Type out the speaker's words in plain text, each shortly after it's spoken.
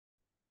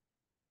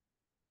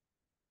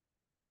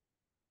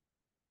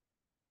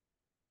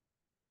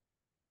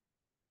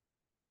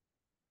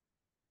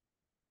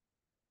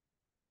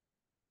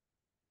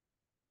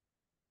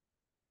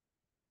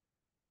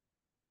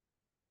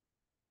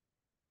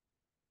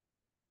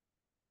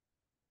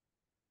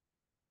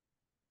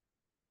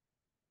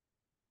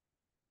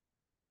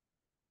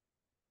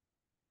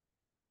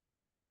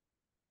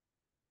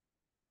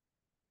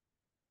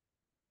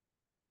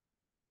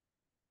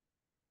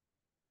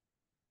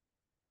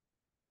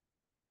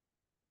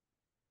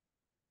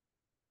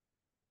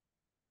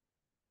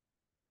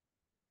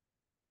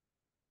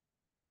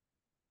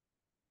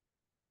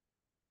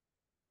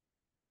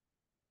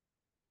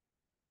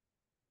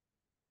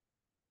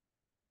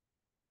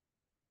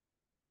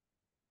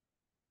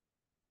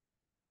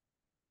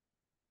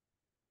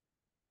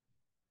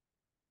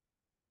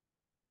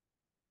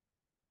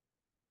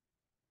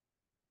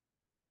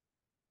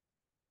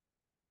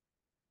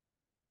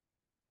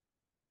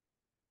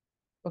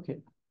Okay,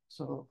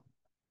 so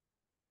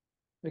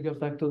we go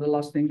back to the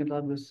last thing that I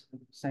was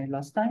saying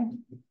last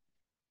time.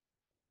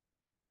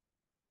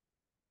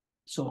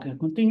 So I can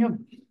continue.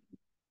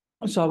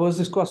 So I was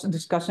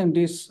discussing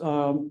this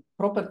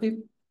property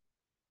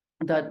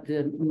that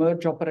the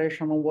merge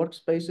operation on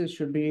workspaces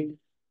should be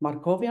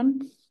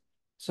Markovian.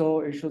 So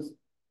it should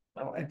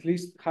at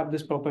least have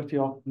this property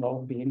of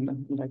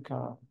being like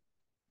a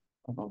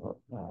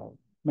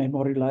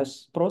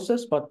memoryless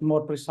process, but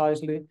more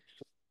precisely,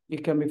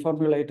 it can be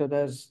formulated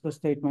as the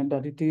statement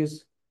that it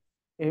is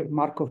a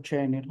Markov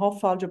chain in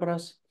Hopf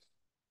algebras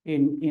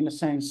in a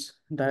sense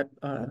that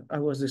I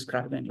was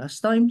describing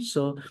last time.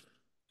 So,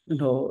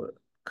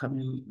 let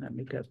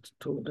me get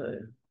to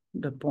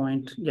the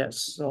point.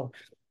 Yes, so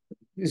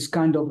it's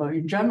kind of,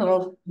 in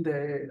general,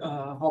 the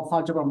Hopf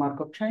algebra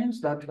Markov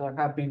chains that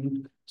have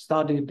been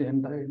studied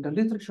in the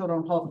literature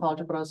on Hopf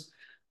algebras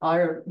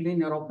are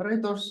linear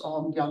operators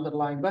on the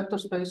underlying vector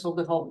space of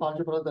the Hopf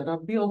algebra that are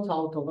built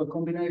out of a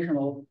combination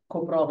of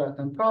coproduct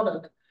and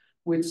product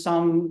with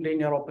some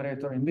linear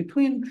operator in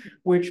between,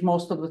 which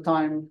most of the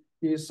time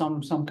is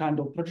some kind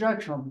of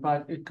projection,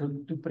 but it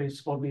could in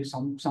principle be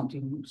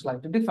something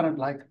slightly different,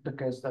 like the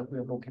case that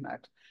we're looking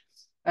at.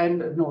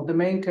 And the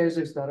main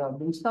cases that have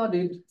been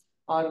studied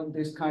are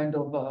this kind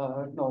of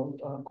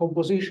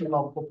composition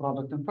of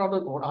coproduct and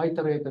product, or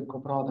iterated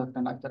coproduct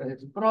and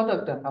iterated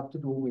product that have to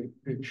do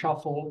with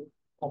shuffle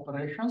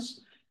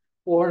operations,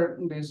 or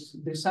these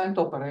descent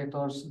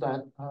operators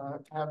that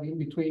have in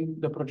between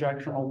the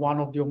projection of one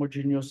of the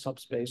homogeneous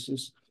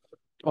subspaces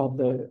of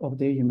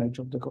the image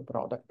of the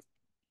coproduct.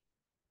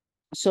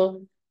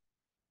 So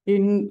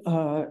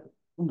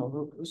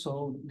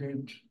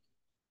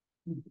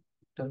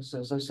there's,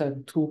 as I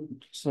said, two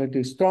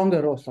slightly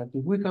stronger or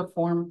slightly weaker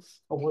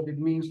forms of what it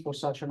means for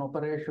such an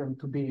operation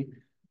to be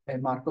a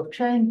Markov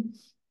chain.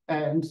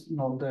 And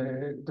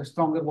the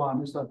stronger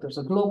one is that there's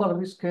a global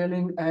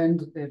rescaling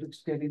and a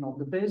rescaling of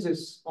the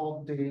basis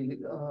of the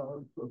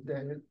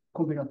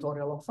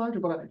combinatorial of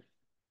algebra,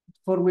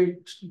 for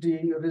which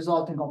the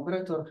resulting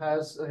operator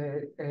has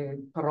a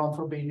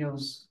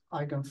Perron-Frobenius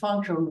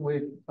eigenfunction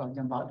with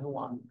eigenvalue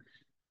 1.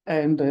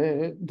 And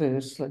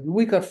the slightly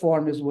weaker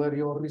form is where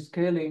your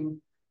rescaling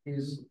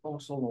is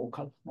also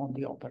local on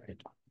the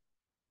operator.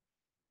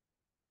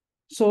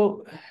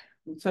 So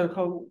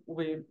how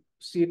we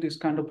see this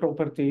kind of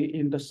property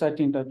in the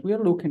setting that we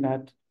are looking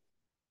at.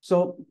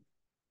 So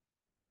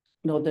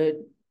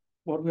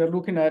what we are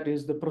looking at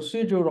is the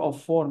procedure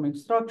of forming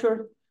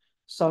structure,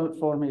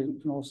 forming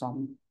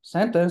some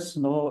sentence,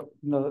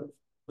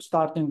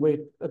 starting with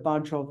a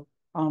bunch of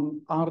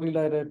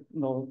unrelated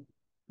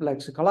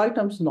lexical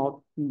items,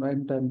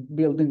 and then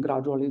building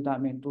gradually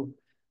them into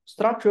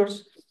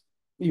structures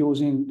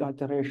using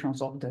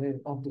iterations of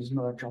these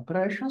merge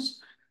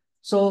operations.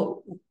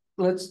 So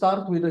let's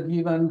start with a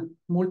given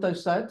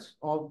multi-set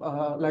of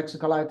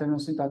lexical items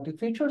and syntactic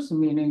features,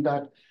 meaning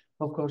that,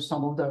 of course,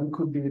 some of them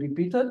could be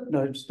repeated.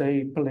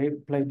 They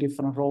play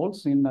different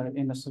roles in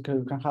a circle.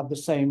 You can have the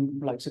same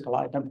lexical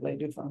item play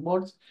different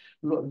roles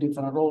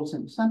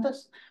in the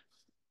sentence.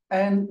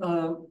 And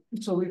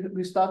so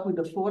we start with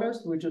the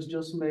forest, which is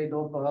just made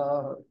of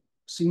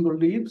single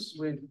leaves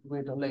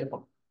with a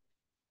label.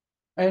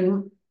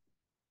 And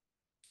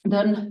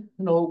then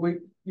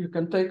you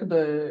can take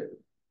the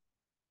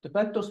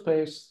vector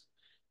space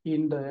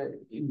in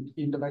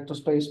the vector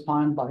space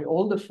spanned by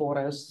all the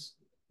forests,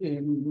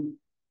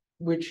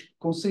 which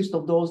consist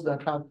of those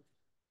that have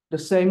the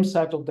same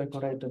set of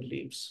decorated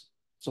leaves.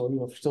 So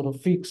you have sort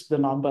of fixed the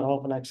number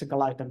of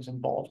lexical items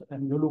involved,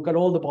 and you look at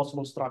all the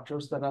possible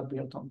structures that are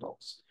built on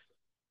those.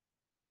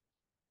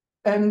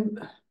 And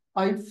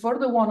I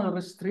further want to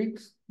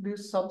restrict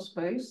this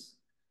subspace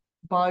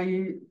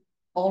by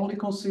only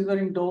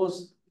considering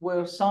those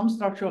where some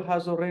structure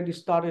has already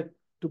started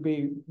to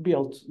be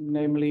built,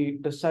 namely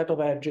the set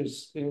of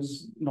edges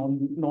is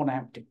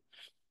non-empty.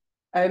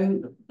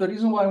 And the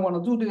reason why I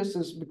want to do this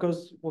is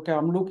because, okay,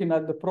 I'm looking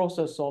at the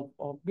process of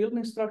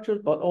building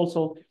structures, but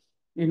also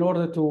in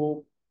order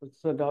to,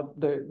 so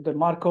that the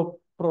Markov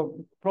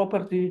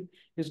property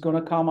is going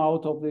to come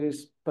out of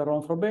this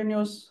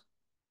Perron-Frobenius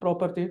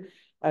property.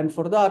 And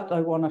for that, I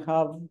want to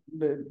have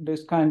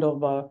this kind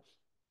of,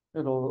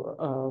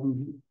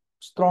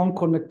 strong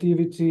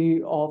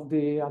connectivity of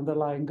the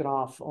underlying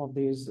graph of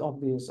these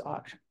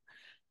actions.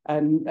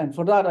 And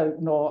for that,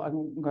 I'm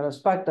going to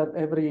expect that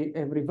every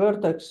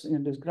vertex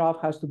in this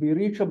graph has to be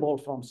reachable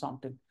from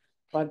something.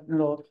 But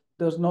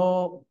there's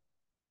no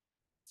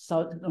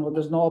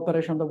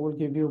operation that will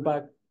give you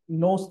back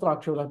no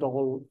structure at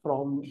all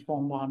from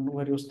one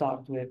where you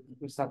start with,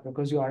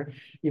 because you are,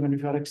 even if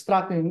you're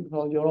extracting,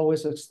 you're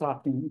always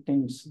extracting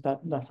things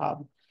that have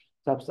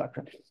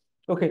substructure.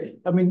 Okay,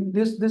 I mean,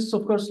 this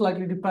of course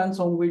slightly depends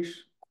on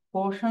which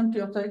quotient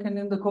you're taking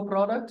in the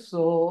coproduct.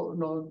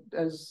 So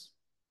as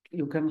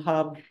you can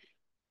have,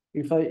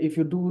 if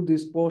you do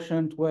this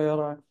quotient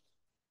where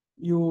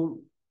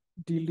you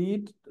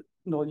delete,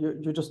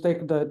 you just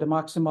take the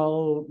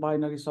maximal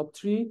binary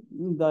subtree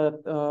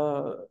that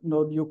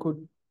you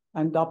could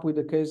end up with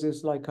the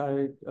cases like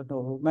I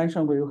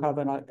mentioned, where you have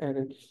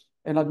an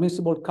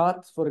admissible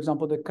cut. For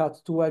example, they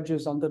cut two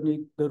edges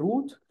underneath the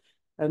root,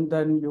 and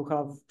then you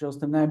have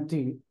just an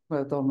empty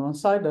on one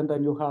side, and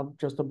then you have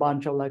just a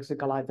bunch of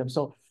lexical items.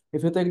 So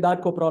if you take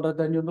that coproduct,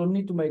 then you don't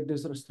need to make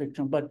this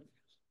restriction, but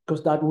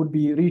because that would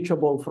be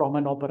reachable from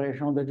an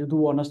operation that you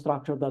do on a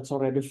structure that's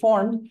already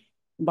formed.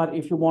 But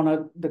if you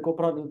want the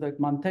coproduct that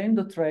maintain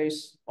the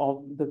trace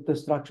of the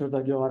structure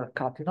that you are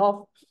cutting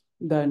off,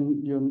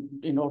 then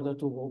in order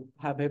to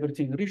have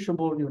everything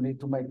reachable, you need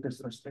to make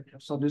this restriction.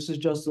 So this is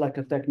just like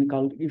a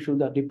technical issue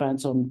that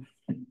depends on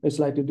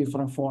slightly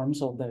different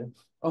forms of the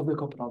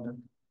coproduct.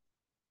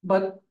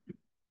 But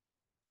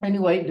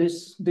anyway,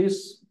 this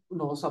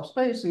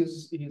subspace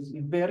is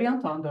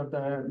invariant under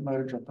the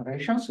merge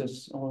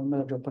operations.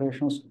 Merge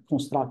operations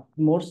construct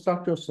more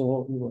structures,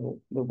 so we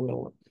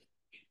will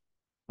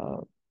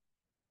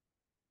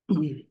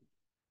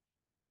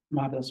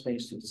map the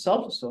space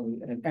itself, so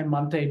and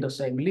maintain the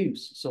same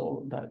leaves.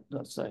 So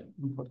that's an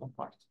important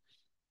part.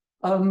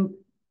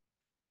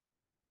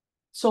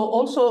 So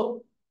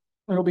also,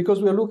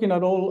 because we're looking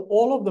at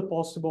all of the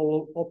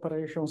possible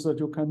operations that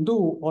you can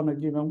do on a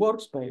given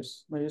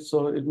workspace, right?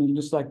 So it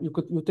means like you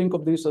think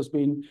of this as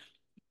being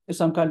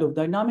some kind of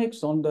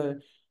dynamics on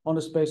the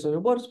space of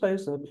your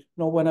workspace.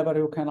 Whenever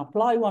you can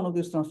apply one of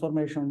these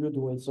transformations, you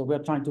do it. So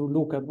we're trying to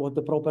look at what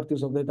the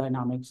properties of the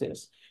dynamics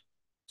is.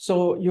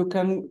 So you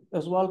can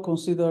as well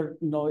consider,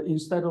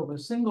 instead of a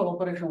single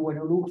operation where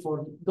you look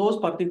for those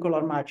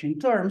particular matching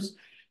terms,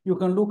 you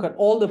can look at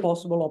all the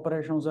possible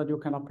operations that you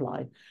can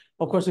apply.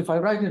 Of course, if I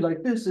write it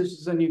like this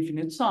is an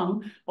infinite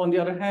sum. On the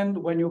other hand,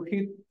 when you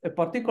hit a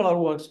particular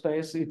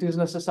workspace, it is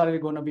necessarily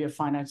going to be a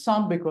finite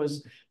sum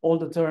because all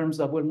the terms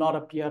that will not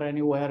appear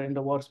anywhere in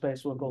the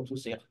workspace will go to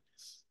zero.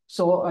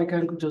 So I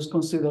can just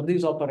consider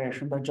this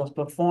operation that just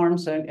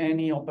performs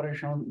any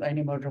operation,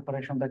 any merge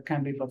operation that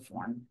can be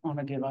performed on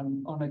a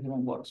given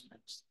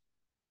workspace.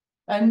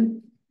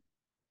 And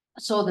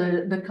so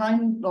the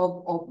kind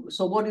of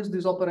so what is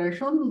this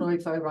operation?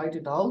 If I write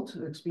it out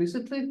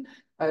explicitly,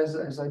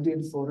 as I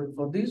did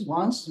for these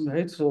ones,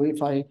 right? So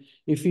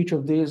if each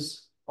of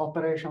these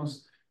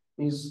operations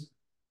is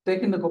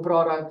taking the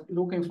coproduct,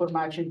 looking for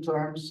matching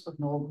terms,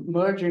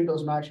 merging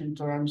those matching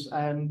terms,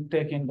 and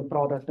taking the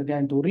product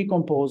again to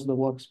recompose the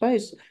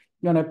workspace,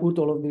 then I put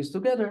all of these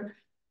together.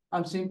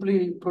 I'm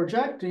simply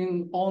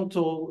projecting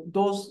onto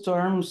those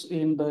terms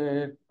in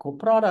the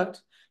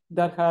coproduct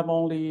that have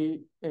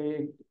only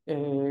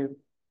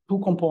two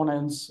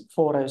components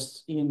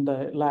forest in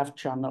the left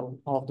channel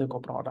of the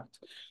coproduct.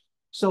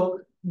 So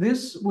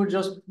this would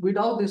just,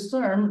 without this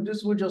term,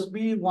 this would just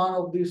be one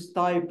of these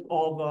type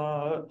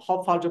of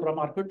Hopf algebra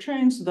marker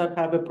chains that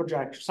have a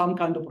projection, some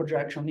kind of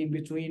projection in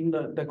between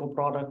the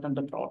coproduct and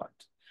the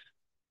product.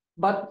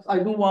 But I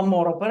do one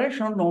more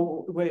operation.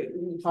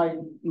 If I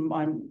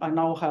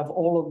now have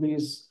all of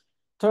these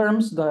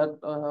terms that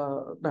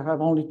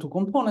have only two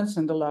components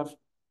in the left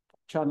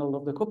channel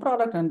of the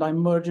coproduct, and I'm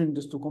merging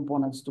these two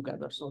components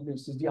together. So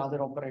this is the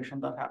other operation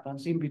that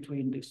happens in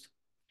between these.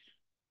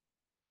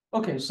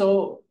 Okay,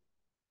 so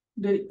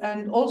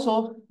and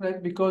also,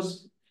 right,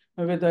 because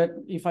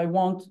if I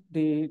want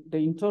the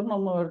internal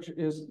merge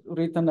is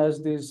written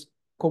as this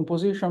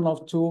composition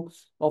of two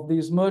of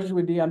these merged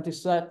with the empty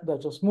set that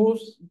just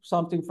moves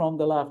something from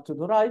the left to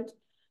the right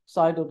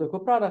side of the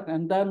coproduct,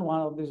 and then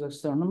one of these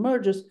external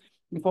merges.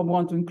 If I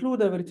want to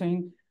include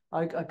everything,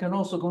 I can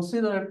also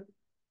consider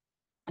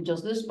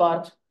just this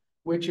part,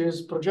 which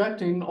is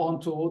projecting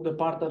onto the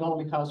part that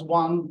only has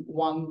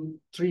one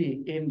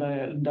tree in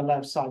the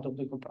left side of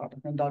the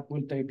coproduct, and that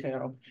will take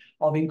care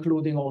of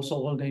including also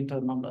all the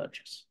internal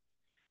merges.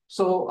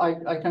 So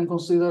I can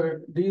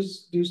consider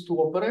these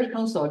two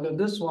operations, either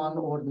this one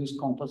or this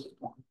composite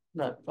one,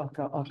 that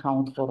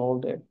account for all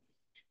the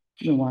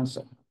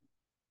nuances.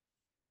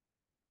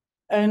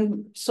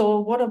 And so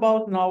what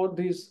about now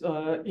this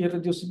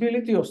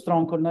irreducibility or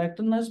strong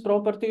connectedness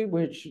property,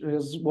 which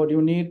is what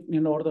you need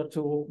in order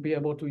to be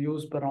able to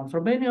use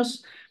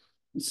Perron-Frobenius?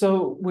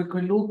 So we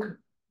can look,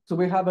 so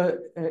we have a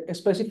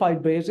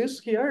specified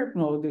basis here.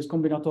 This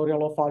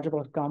combinatorial of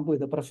algebra come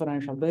with a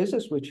preferential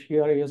basis, which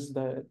here is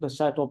the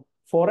set of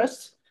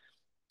forests.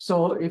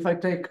 So if I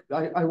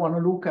want to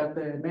look at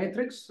the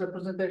matrix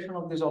representation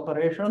of this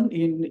operation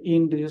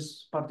in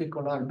this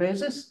particular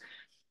basis.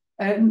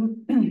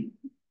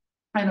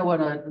 And I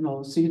want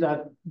to see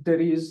that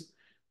there is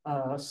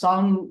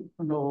some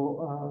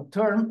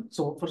term.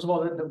 So first of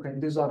all, okay,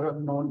 these are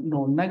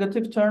no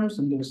negative terms,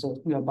 and these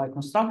are by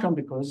construction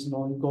because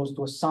it goes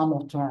to a sum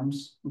of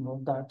terms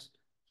that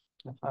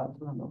have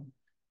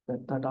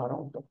that are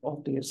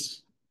of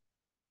this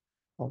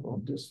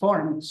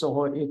form.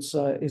 So it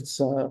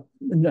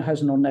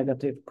has no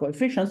negative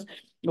coefficients,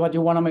 but you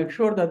want to make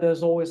sure that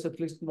there's always at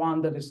least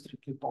one that is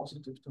strictly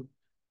positive to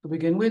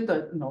begin with.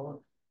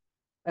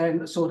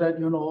 And so that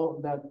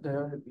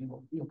that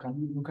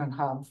you can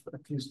have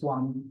at least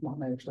one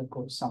edge that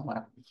goes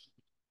somewhere.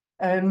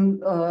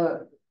 And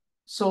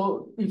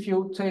so if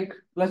you take,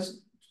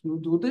 let's you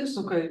do this,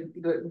 okay,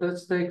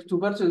 let's take two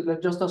vertices.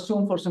 Let's just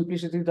assume for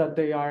simplicity that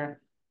they are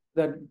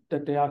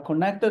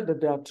connected,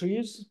 that they are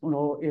trees. You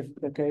know, if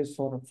the case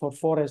for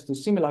forest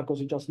is similar, because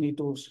you just need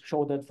to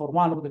show that for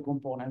one of the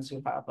components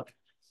you have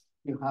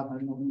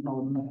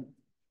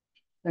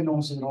a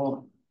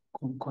non-zero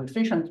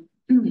coefficient.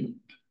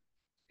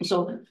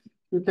 So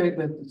you take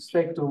to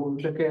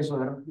the case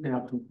where there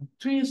are two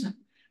trees,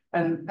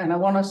 and I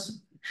want to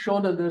show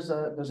that there's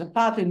a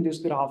path in this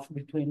graph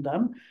between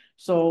them.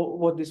 So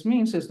what this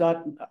means is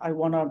that I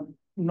want to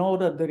know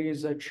that there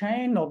is a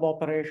chain of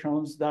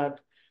operations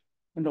that,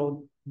 you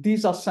know,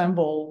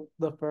 disassemble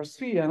the first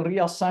tree and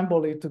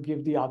reassemble it to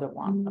give the other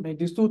one. I mean,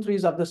 these two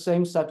trees have the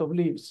same set of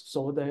leaves,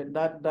 so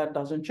that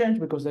doesn't change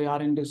because they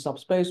are in this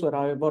subspace where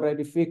I have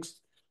already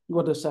fixed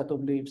what the set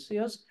of leaves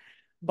is.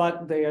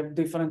 But they have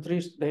different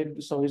trees,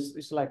 so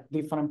it's like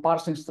different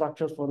parsing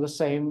structures for the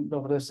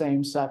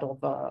same set of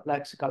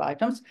lexical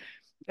items.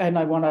 And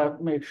I want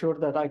to make sure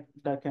that I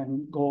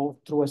can go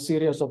through a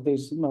series of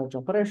these merge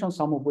operations,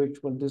 some of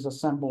which will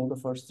disassemble the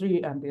first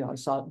tree, and the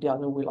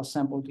other will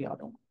assemble the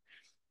other one.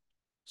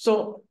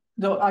 So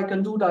I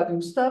can do that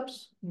in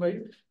steps,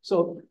 right?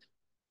 So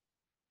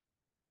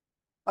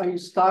I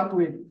start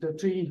with the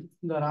tree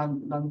that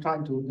I'm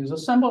trying to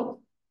disassemble,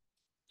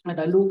 and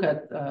I look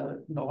at,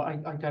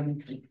 I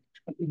can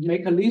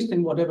make a list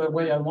in whatever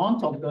way I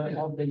want of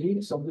the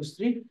leaves of this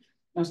tree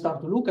and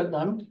start to look at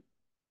them.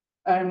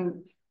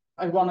 And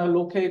I want to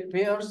locate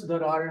pairs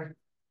that are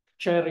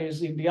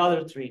cherries in the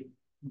other tree.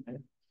 Okay?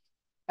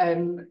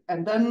 And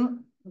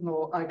then,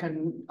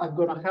 I'm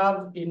gonna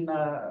have in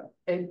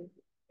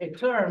a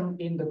term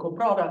in the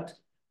coproduct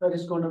that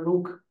is going to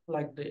look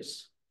like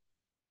this,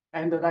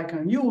 and that I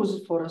can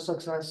use for a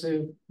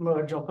successive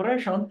merge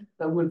operation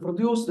that will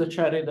produce the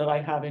cherry that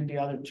I have in the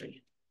other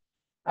tree.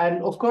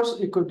 And of course,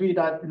 it could be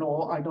that,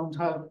 I don't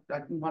have,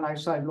 like when I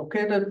say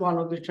located one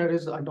of the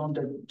cherries, I don't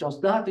have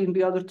just that in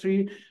the other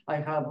tree. I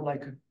have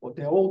like,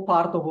 they're all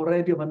part of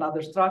already of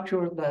another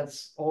structure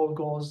that's all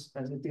goes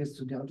as it is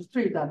to the other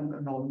tree, then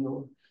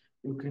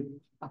you keep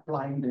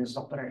applying this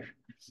operation.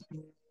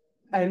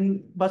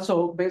 But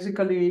so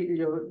basically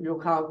you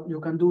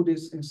can do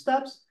this in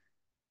steps.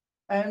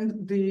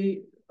 And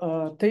the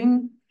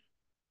thing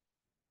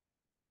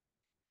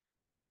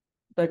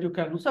that you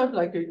can observe,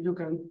 like you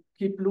can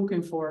keep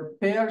looking for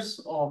pairs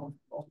of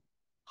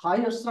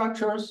higher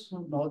structures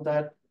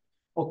that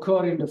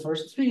occur in the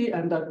first tree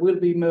and that will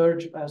be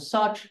merged as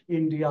such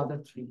in the other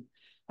tree.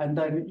 And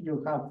then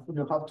you have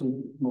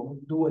to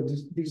do a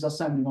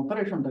disassembling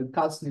operation that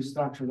cuts this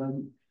structure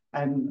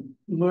and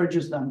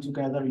merges them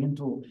together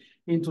into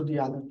the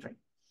other tree.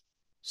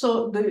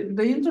 So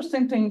the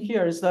interesting thing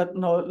here is that,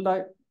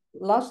 like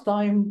last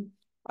time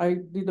I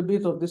did a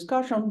bit of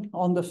discussion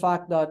on the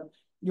fact that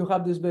you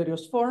have these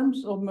various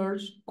forms of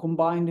merge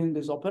combined in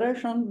this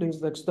operation. There's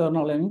the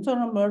external and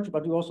internal merge,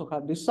 but you also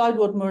have this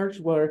sideward merge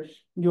where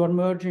you are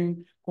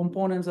merging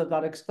components that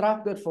are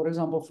extracted, for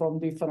example, from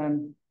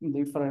different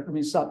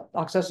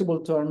accessible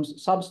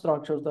terms,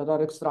 substructures that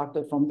are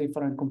extracted from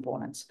different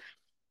components.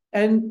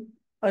 And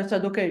I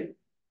said, okay,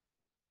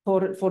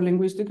 for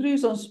linguistic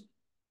reasons,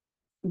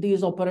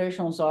 these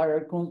operations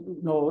are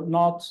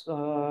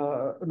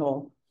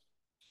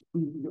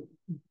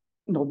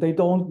they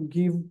don't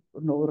give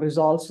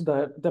results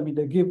that,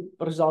 they give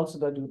results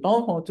that you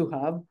don't want to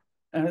have.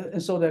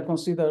 And so they're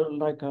considered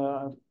like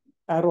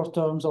error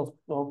terms of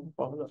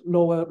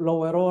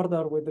lower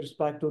order with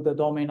respect to the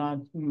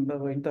dominant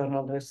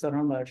internal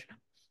external merge.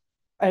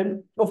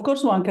 And of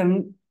course, one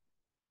can,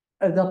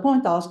 at that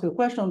point, ask the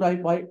question,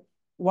 right,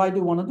 why do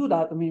you want to do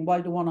that? I mean, why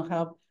do you want to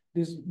have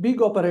this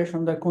big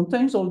operation that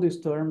contains all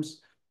these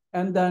terms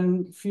and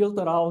then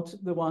filter out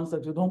the ones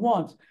that you don't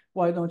want?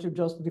 Why don't you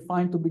just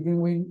define to begin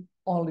with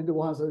only the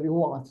ones that you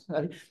want?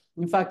 Right?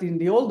 In fact, in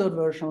the older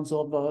versions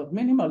of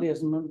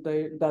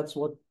minimalism, that's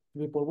what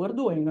people were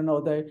doing.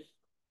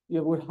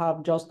 You would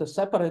have just a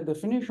separate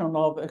definition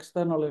of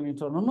external and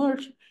internal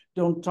merge.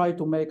 Don't try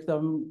to make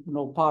them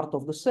part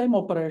of the same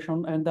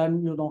operation, and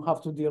then you don't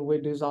have to deal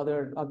with these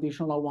other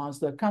additional ones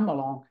that come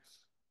along.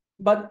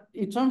 But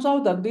it turns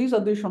out that these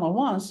additional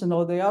ones,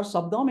 they are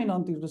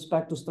subdominant with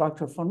respect to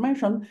structure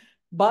formation,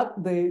 but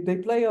they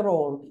play a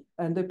role.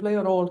 And they play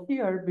a role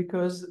here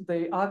because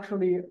they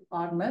actually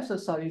are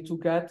necessary to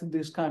get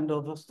this kind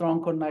of a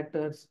strong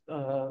connected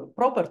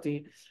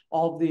property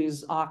of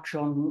this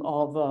action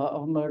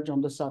of merge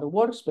on the set of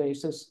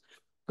workspaces,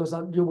 because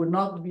you would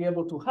not be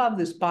able to have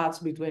these paths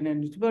between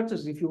any two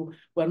vertices if you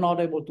were not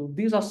able to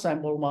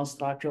disassemble one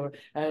structure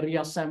and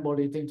reassemble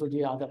it into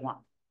the other one.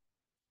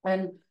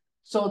 And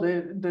so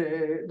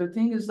the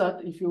thing is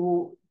that if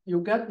you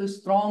get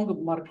this strong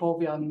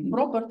Markovian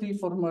property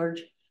for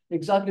merge,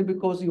 exactly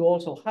because you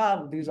also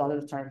have these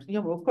other terms.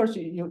 Yeah, well, of course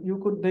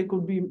they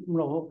could be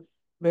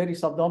very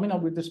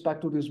subdominant with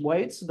respect to these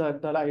weights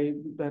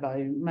that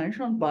I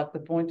mentioned. But the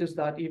point is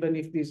that even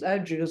if these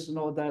edges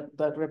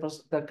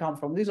that come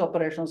from these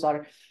operations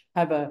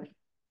have a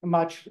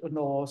much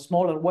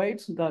smaller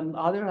weights than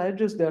other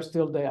edges, they're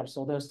still there.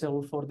 So they're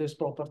still for this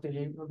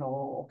property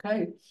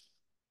okay.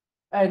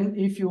 And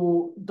if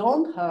you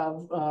don't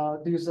have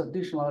this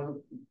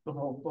additional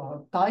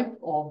type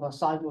of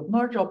sideward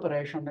merge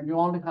operation, and you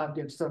only have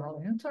the external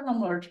and internal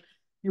merge,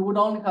 you would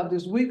only have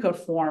this weaker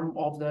form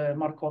of the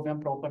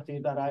Markovian property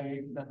that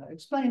I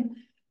explained,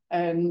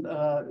 and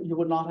you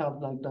would not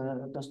have like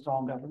the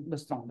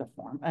stronger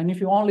form. And if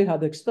you only had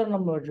the external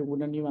merge, you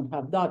wouldn't even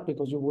have that,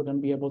 because you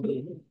wouldn't be able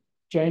to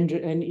change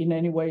in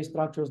any way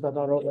structures that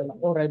are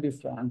already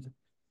formed.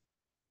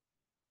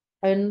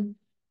 And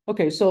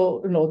okay,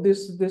 so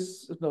this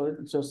just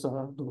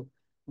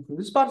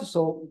this part.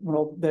 So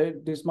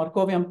this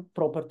Markovian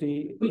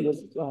property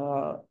is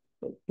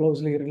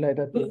closely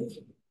related to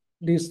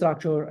this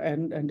structure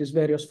and these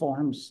various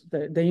forms,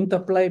 the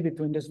interplay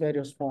between these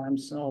various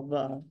forms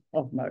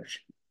of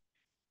merge.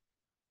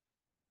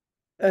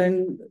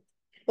 And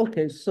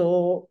okay,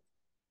 so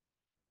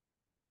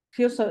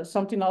here's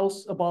something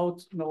else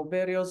about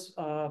various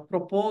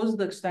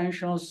proposed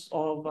extensions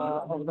of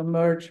the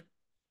merge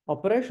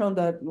operation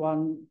that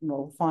one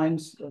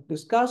finds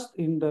discussed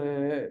in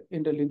the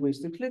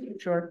linguistic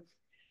literature.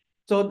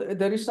 So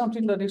there is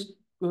something that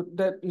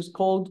is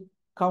called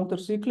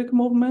countercyclic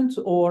movements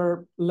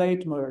or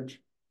late merge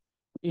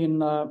in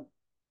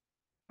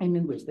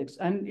linguistics,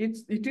 and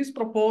it is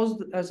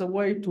proposed as a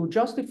way to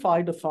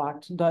justify the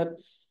fact that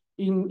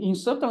in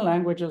certain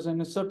languages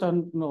and in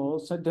certain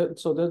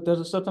so there's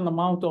a certain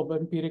amount of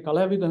empirical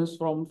evidence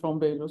from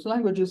various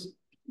languages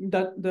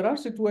that there are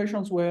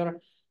situations where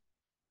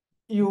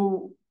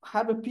you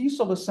have a piece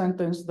of a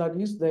sentence that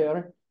is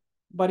there,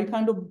 but it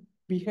kind of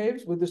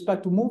behaves with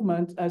respect to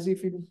movement as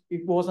if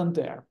it wasn't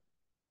there.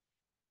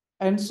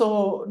 And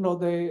so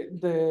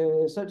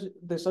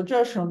the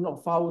suggestion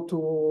of how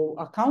to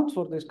account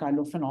for this kind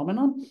of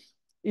phenomenon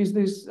is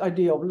this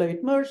idea of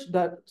late merge,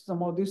 that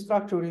some of this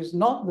structure is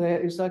not there,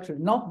 is actually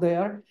not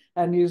there,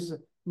 and is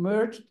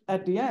merged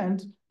at the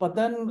end, but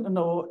then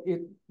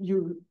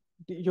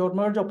your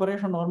merge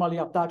operation normally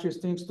attaches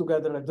things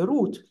together at the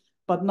root.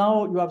 But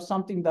now you have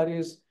something that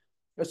is,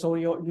 so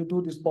you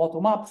do this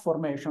bottom-up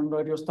formation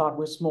where you start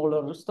with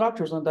smaller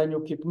structures and then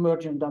you keep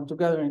merging them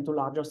together into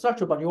larger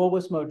structure, but you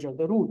always merge at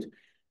the root.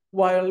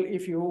 While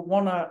if you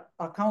want to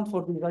account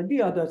for the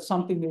idea that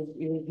something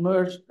is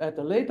merged at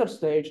a later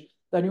stage,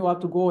 then you have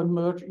to go and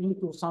merge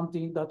into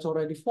something that's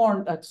already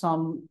formed at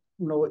some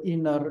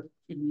inner,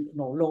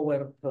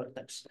 lower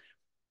vertex.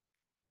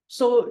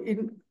 So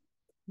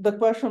the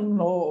question,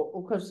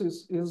 of course,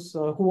 is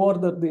who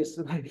ordered this?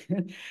 Right?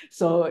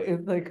 So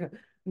it's like,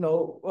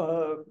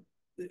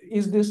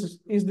 is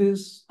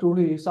this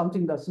truly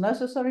something that's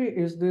necessary?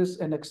 Is this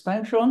an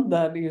extension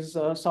that is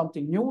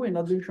something new in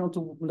addition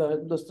to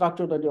the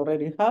structure that you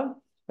already have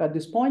at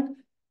this point?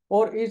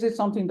 Or is it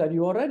something that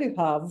you already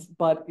have,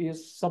 but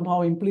is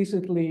somehow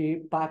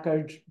implicitly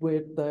packaged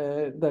with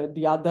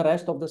the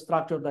rest of the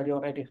structure that you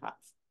already have?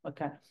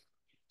 Okay.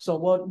 So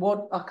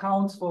what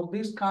accounts for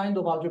this kind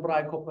of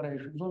algebraic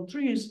operations on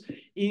trees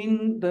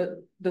in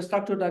the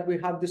structure that we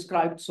have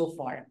described so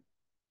far?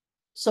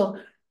 So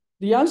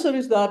the answer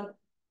is that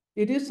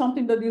it is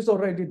something that is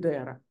already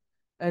there.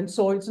 And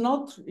so it's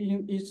not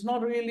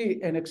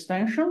really an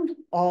extension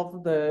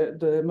of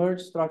the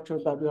merge structure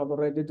that we have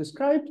already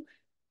described.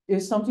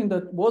 It's something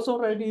that was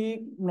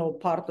already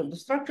part of the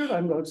structure,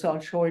 and I'll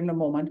show in a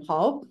moment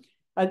how.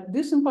 And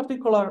this in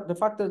particular, the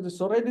fact that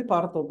it's already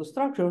part of the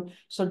structure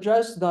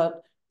suggests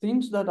that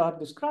things that are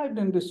described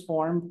in this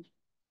form,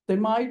 they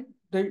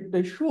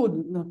should,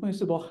 in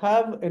principle,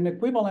 have an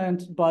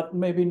equivalent, but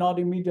maybe not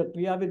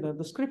immediately evident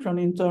description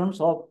in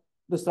terms of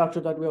the structure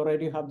that we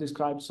already have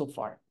described so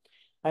far.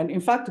 And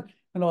in fact,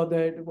 while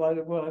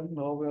I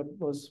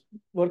was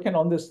working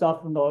on this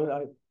stuff,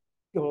 I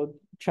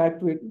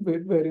checked with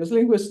various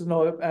linguists,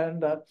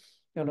 and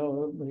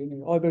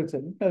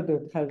Albertson has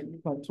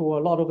gone through a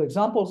lot of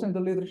examples in the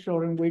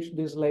literature in which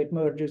this late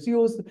merge is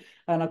used.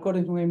 And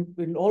according to him,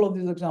 in all of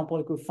these examples,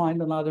 you could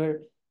find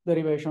another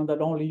derivation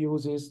that only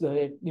uses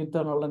the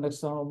internal and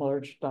external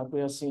merge that we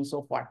have seen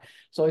so far.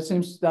 So it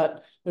seems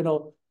that,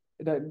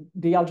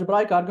 the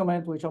algebraic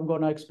argument, which I'm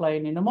going to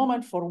explain in a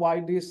moment, for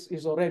why this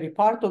is already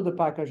part of the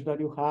package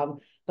that you have,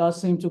 does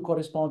seem to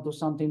correspond to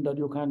something that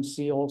you can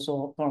see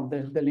also from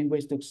the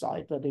linguistic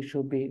side, that it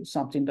should be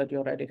something that you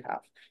already have.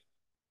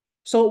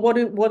 So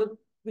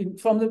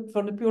from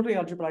the purely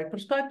algebraic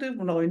perspective,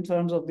 in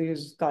terms of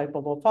these type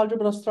of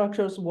algebra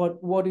structures,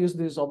 what is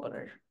this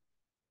operation?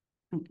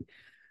 Okay.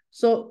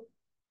 So,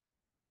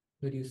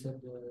 but you said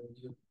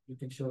you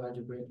can show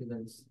algebraically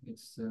that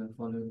it's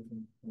following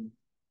from.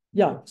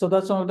 Yeah, so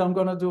that's what I'm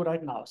going to do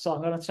right now. So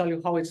I'm going to tell you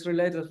how it's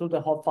related to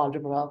the Hopf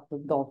algebra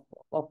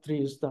of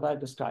trees that I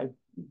described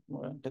a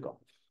moment ago.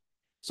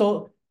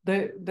 So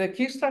the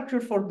key structure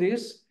for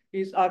this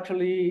is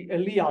actually a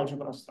Lie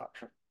algebra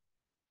structure.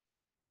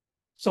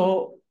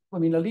 So, a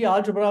Lie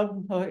algebra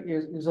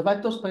is a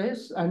vector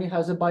space, and it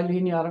has a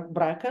bilinear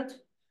bracket,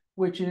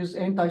 which is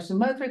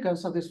anti-symmetric and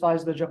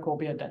satisfies the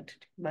Jacobi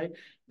identity, right?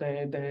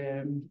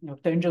 The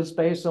tangent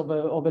space of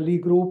a Lie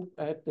group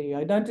at the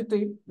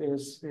identity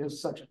is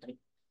such a thing.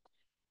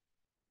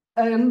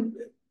 And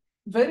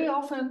very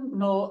often,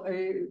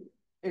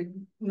 a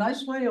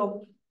nice way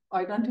of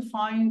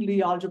identifying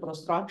Lie algebra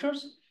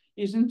structures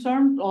is in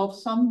terms of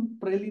some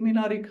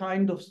preliminary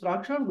kind of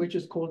structure, which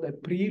is called a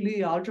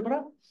pre-Lie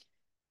algebra,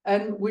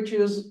 and which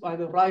is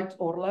either right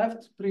or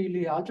left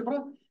pre-Lie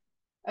algebra.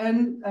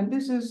 And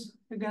this is,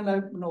 again,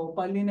 a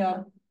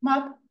bilinear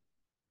map,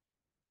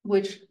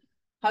 which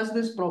has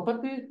this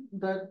property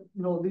that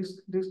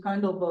this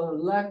kind of a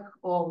lack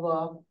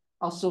of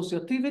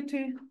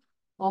associativity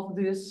of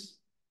this.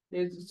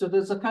 So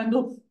there's a kind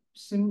of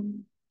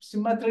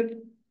symmetric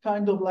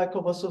kind of lack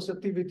of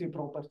associativity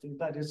property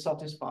that it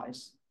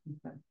satisfies.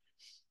 Okay.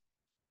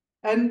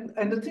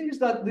 And the thing is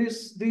that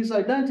this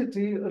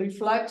identity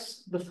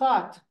reflects the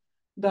fact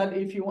that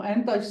if you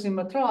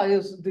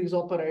anti-symmetrize this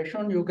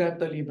operation, you get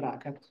the Lie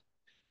bracket.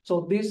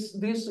 So this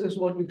is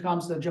what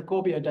becomes the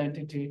Jacobi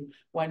identity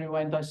when you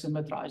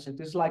anti-symmetrize it.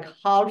 It's like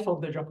half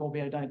of the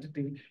Jacobi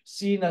identity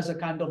seen as a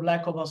kind of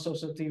lack of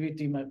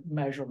associativity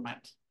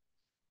measurement.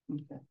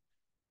 Okay.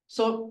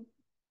 So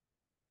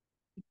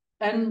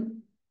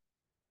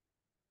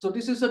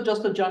this is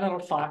just a general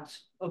fact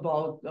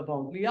about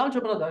Lie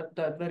algebra,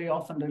 that very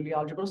often the Lie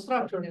algebra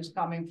structure is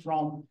coming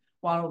from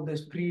one of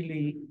these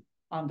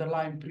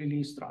underlying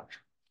pre-Lie structure.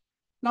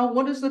 Now,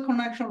 what is the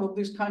connection of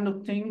this kind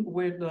of thing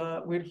with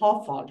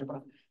Hopf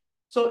algebra?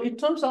 So it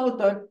turns out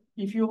that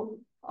if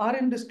you are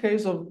in this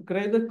case of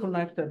graded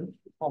connected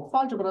Hopf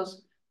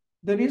algebras,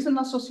 there is an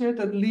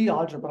associated Lie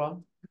algebra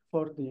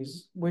for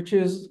these, which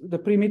is the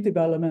primitive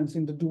elements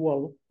in the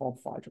dual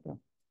Hopf algebra.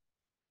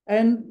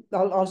 And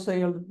I'll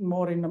say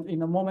more in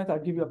a moment.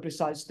 I'll give you a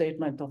precise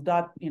statement of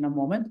that in a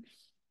moment.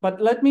 But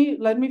let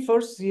me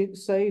first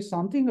say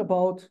something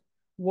about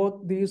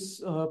what this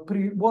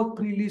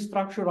pre-Lie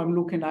structure I'm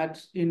looking at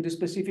in the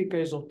specific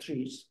case of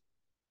trees.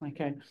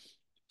 Okay,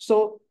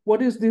 so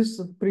what is this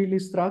pre-Lie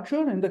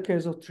structure in the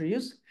case of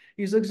trees?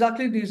 Is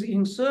exactly these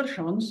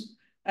insertions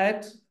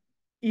at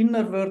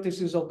inner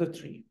vertices of the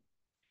tree.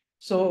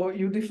 So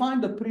you define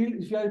the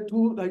if you have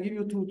I give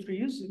you two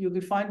trees, you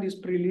define this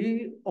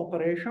pre-Lie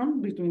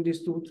operation between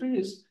these two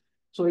trees.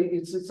 So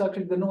it's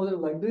actually denoted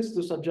like this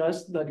to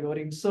suggest that you're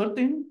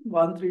inserting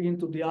one tree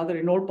into the other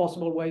in all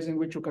possible ways in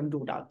which you can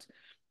do that.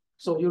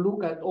 So you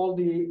look at all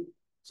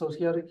so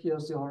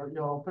here's your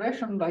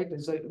operation, right?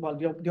 Well,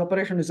 the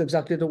operation is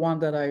exactly the one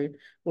that I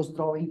was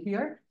drawing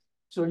here.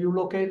 So you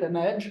locate an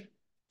edge.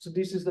 So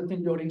this is the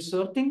thing you're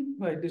inserting,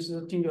 right? This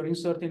is the thing you're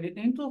inserting it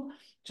into.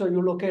 So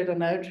you locate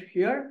an edge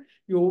here,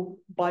 you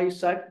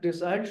bisect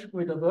this edge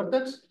with a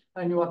vertex,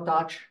 and you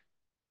attach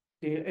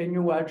a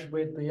new edge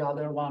with the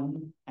other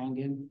one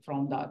hanging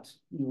from that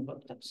new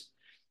vertex.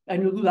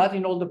 And you do that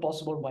in all the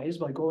possible ways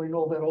by going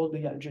over all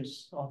the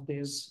edges of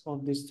this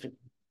tree.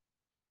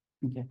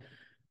 Okay,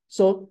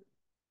 so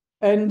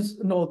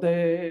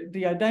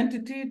the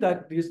identity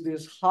that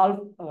this half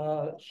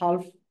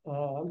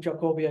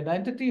Jacobi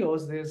identity, or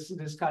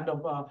this kind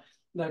of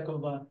lack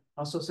of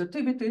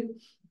associativity.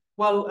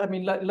 Well, I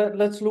mean,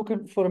 let's look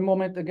at for a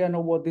moment again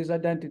at what this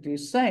identity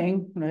is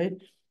saying, right?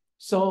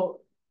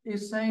 So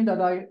it's saying that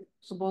I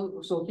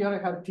suppose, so here I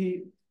have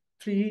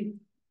three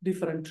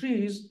different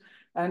trees,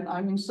 and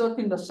I'm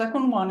inserting the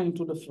second one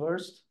into the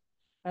first,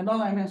 and then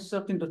I'm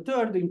inserting the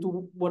third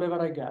into whatever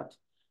I get.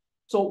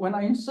 So when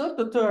I insert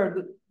the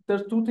third,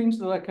 there's two things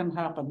that can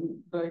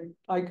happen.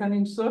 I can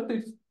insert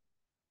it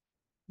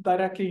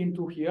directly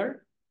into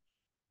here.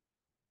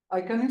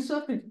 I can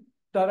insert it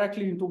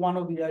directly into one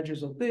of the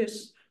edges of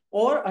this,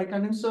 or I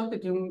can insert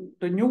it in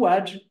the new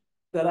edge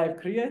that I've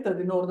created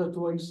in order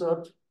to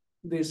insert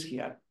this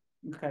here.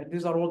 Okay,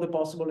 these are all the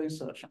possible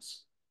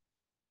insertions.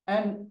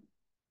 And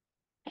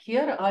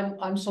here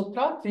I'm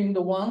subtracting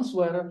the ones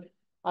where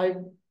I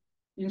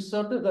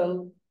inserted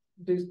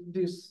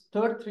this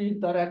third tree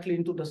directly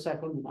into the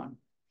second one.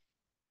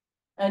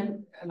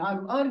 And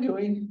I'm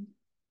arguing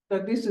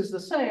that this is the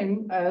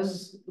same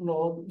as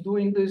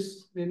doing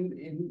this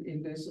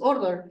in this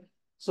order.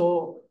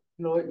 So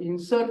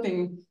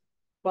inserting,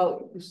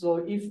 well, so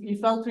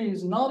if L3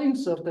 is not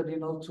inserted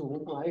in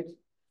L2, right?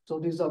 So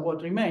these are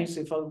what remains.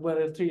 If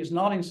where L3 is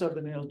not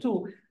inserted in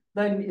L2,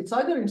 then it's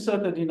either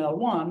inserted in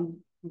L1,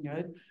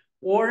 right?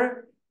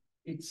 Or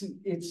it's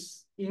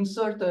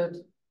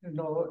inserted,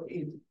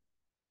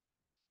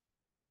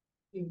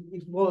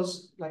 it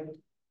was like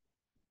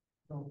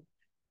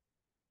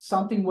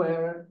something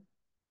where,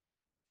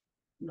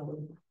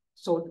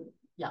 so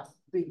yeah,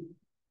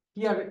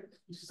 here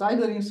it's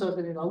either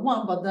inserted in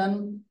L1, but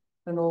then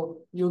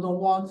you don't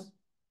want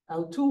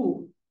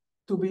L2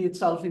 to be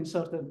itself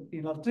inserted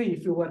in L3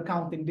 if you were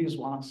counting these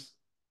ones.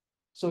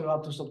 So you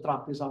have to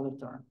subtract this other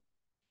term.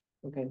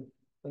 Okay,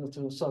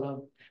 so sort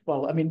of,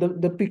 well, I mean,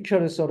 the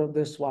picture is sort of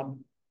this one.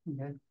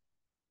 Okay,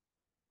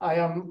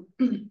 I'm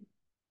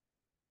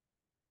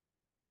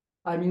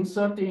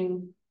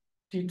inserting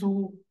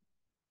T2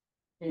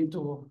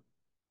 into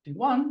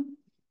T1,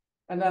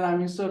 and then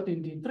I'm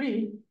inserting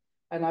T3,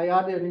 and I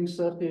either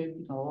insert it,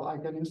 I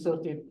can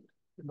insert it,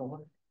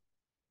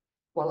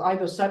 well,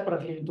 either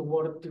separately into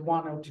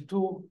T1 or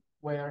T2,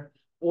 where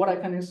or I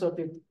can insert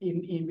it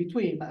in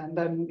between, and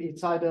then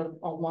it's either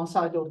on one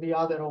side or the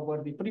other of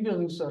where the previous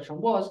insertion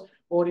was,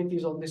 or it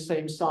is on the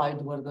same side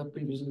where the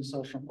previous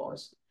insertion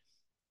was.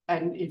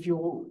 And if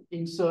you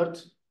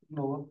insert,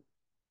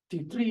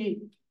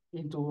 T3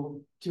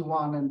 into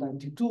T1 and then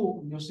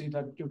T2, you see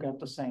that you get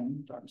the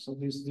same term. So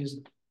this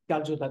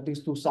tells you that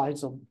these two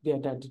sides of the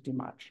identity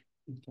match.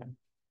 Okay.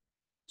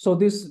 So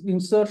this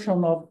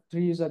insertion of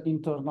trees at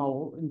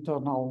internal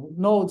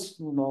nodes,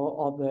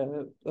 of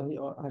the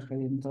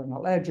actually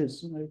internal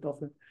edges, right,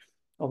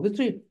 of the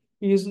tree,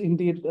 is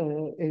indeed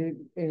a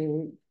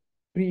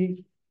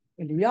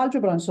pre-Lie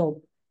algebra, and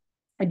so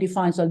it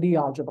defines a Lie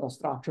algebra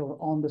structure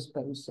on the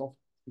space of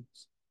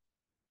trees.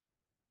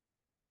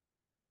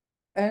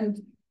 And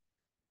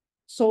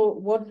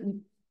so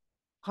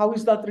how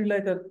is that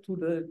related to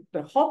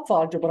the Hopf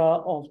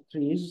algebra of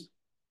trees?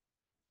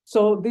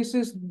 So this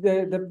is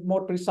the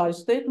more precise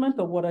statement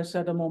of what I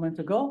said a moment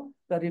ago,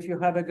 that if you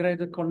have a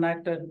graded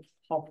connected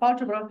Hopf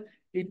algebra,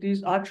 it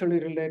is actually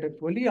related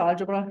to a Lie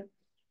algebra.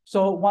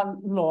 So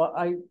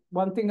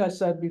one thing I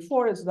said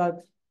before is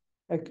that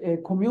a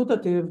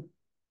commutative,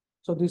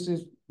 so this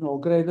is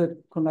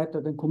graded,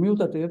 connected, and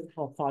commutative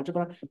Hopf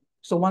algebra.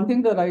 So one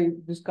thing that I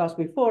discussed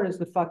before is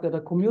the fact that a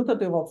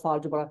commutative Hopf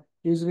algebra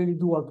is really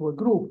dual to a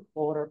group,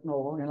 or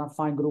an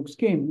affine group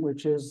scheme,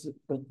 which is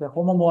the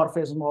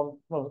homomorphism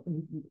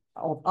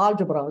of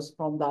algebras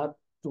from that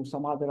to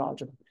some other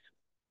algebra.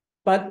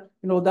 But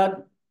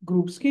that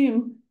group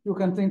scheme, you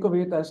can think of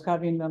it as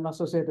having an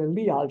associated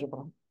Lie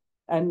algebra.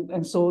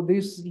 And so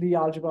this Lie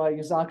algebra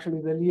is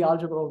actually the Lie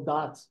algebra of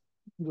that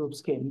group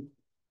scheme,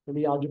 the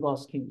Lie algebra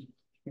scheme,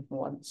 if you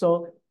want.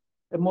 So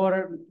a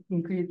more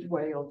concrete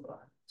way of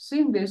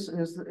seeing this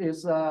is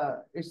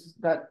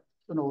that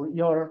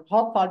your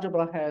Hopf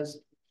algebra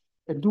has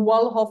a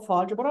dual Hopf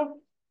algebra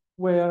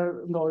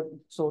where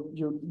so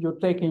you're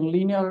taking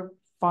linear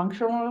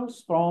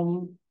functionals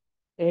from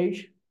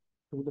H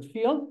to the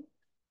field.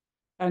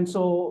 And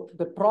so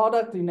the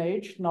product in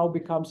H now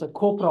becomes a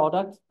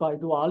coproduct by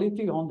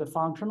duality on the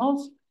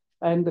functionals,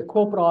 and the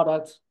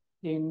coproduct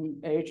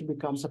in H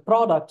becomes a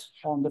product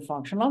on the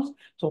functionals.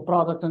 So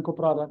product and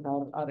coproduct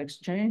are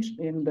exchanged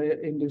in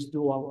this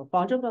dual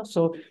algebra.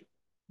 So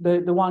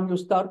the one you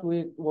start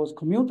with was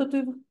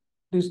commutative.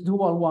 This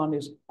dual one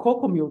is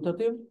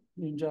co-commutative,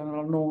 in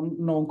general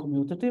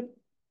non-commutative.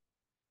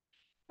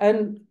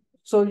 And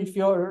so if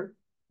your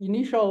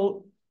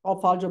initial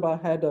Hopf algebra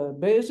had a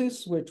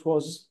basis, which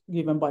was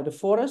given by the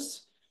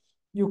forests,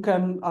 you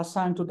can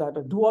assign to that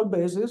a dual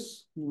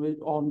basis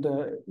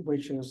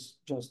which is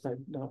just the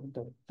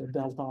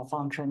delta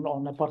function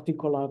on a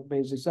particular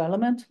basis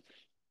element.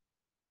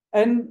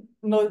 And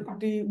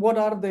what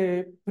are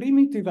the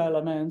primitive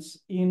elements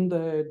in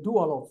the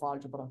dual Hopf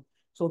algebra?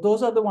 So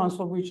those are the ones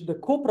for which the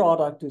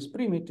coproduct is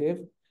primitive,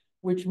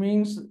 which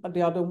means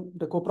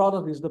the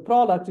coproduct is the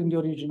product in the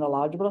original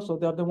algebra. So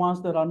they're the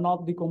ones that are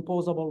not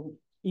decomposable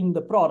in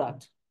the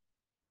product.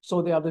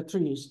 So they are the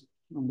trees,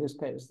 in this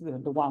case,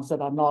 the ones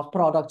that are not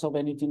products of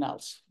anything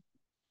else.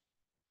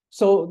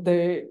 So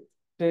the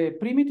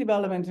primitive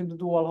elements in the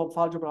dual Hopf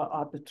algebra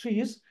are the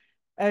trees.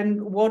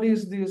 And what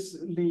is this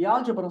Lie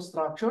algebra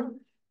structure?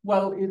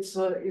 Well, it's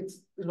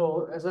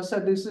as I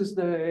said, this is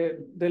the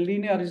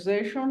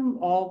linearization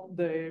of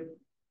the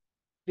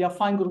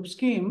affine group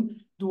scheme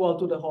dual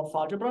to the Hopf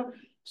algebra.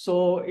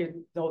 So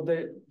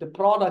the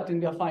product in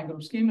the affine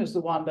group scheme is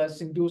the one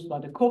that's induced by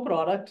the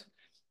coproduct.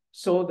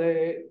 So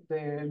the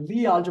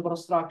Lie algebra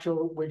structure,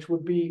 which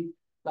would be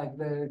like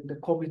the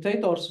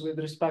commutators with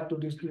respect to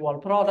this dual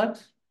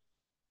product,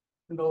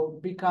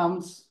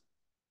 becomes,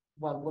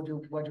 well, what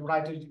you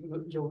write is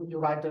you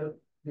write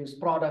this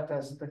product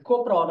as the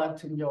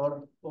coproduct in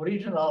your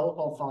original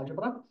Hopf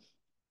algebra,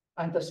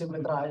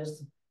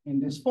 anti-symmetrized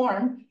in this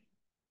form.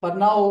 But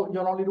now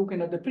you're only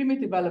looking at the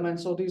primitive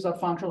elements. So these are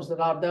functions that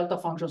are delta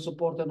functions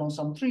supported on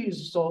some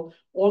trees. So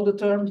all the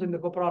terms in the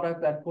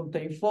coproduct that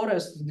contain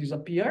forests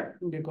disappear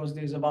because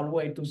these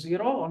evaluate to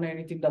 0 on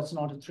anything that's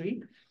not a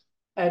tree.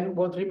 And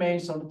what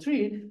remains on the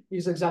tree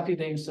is exactly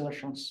the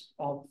insertions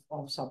of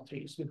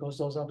subtrees, because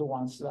those are the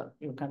ones that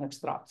you can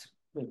extract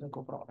with the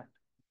coproduct.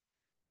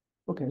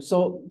 Okay,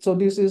 so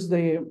this is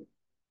the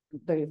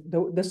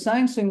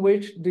sense in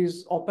which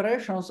these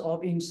operations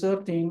of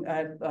inserting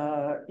at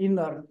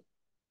inner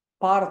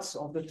parts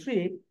of the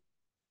tree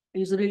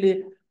is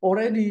really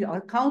already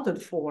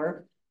accounted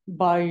for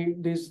by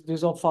these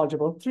Hopf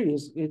algebra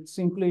trees. It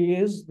simply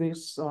is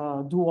this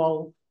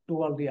dual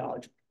Lie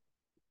algebra.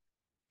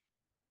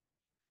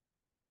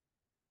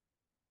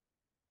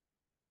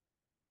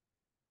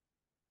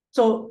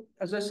 So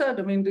as I said,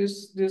 I mean,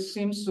 this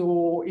seems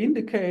to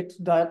indicate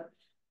that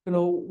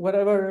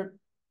whatever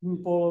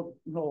people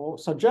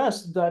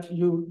suggest that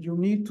you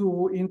need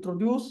to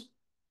introduce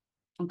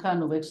a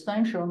kind of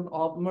extension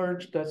of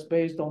merge that's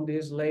based on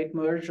this late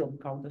merge of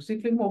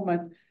countercyclic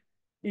movement,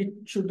 it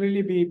should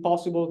really be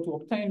possible to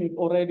obtain it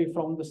already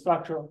from the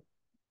structure,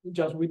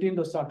 just within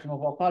the structure of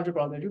Hopf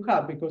algebra that you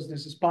have, because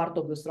this is part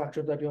of the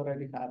structure that you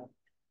already have.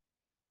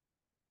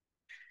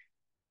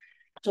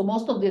 So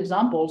most of the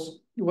examples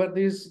where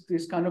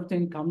this kind of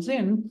thing comes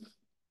in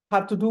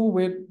have to do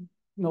with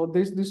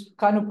this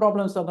kind of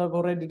problems that I've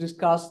already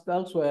discussed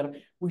elsewhere,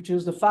 which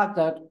is the fact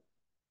that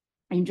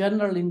in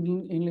general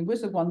in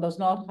linguistics one does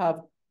not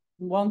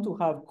want to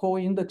have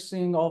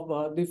co-indexing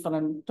of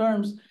different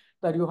terms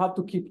that you have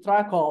to keep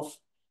track of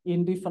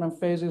in different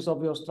phases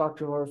of your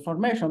structural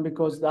formation,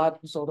 because that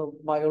sort of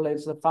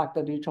violates the fact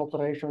that each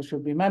operation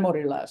should be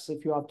memoryless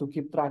if you have to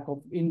keep track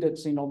of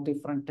indexing of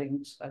different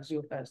things as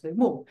they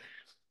move.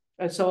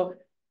 And so,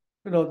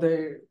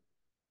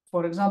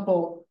 for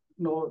example,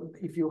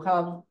 if you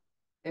have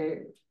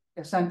a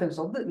sentence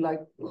of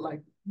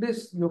like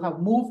this, you have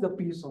moved a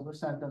piece of the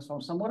sentence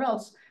from somewhere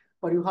else,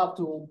 but you have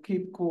to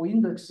keep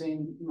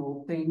co-indexing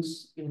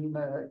things in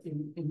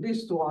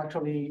this to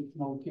actually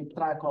keep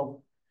track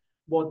of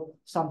what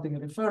something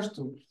refers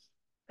to.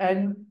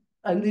 And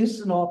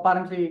this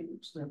apparently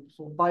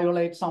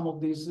violates some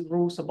of these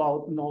rules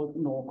about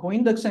no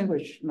co-indexing,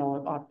 which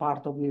are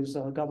part of this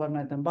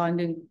government and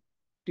binding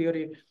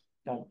theory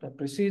that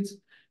precedes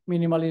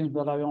minimalism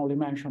that I only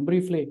mentioned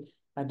briefly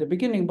at the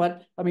beginning.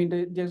 But I mean,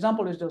 the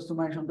example is just to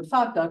mention the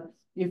fact that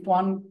if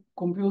one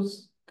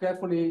computes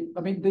carefully,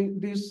 I mean,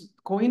 these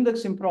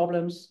co-indexing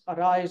problems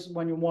arise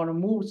when you want to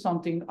move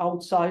something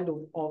outside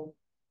of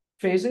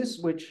phases,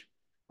 which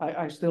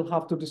I still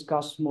have to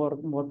discuss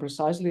more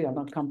precisely, and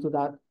I'll come to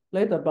that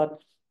later. But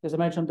as I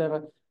mentioned,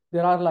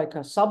 there are like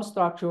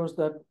substructures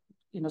that,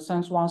 in a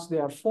sense, once they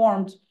are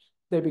formed,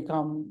 they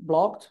become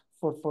blocked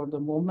for the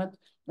movement.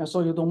 And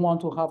so you don't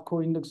want to have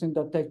co-indexing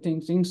that take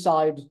things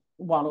inside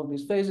one of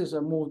these phases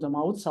and move them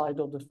outside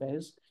of the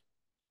phase.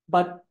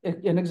 But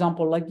an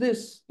example like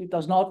this, it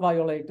does not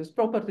violate this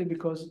property,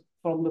 because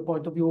from the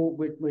point of view,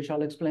 which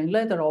I'll explain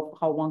later, of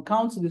how one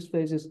counts these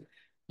phases,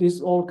 this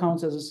all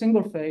counts as a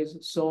single phase.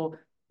 So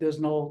there's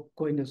no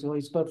co-indexing. So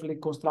it's perfectly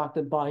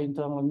constructed by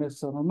internal and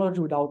external merge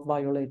without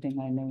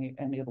violating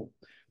any rule.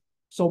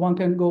 So one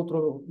can go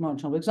through a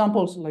bunch of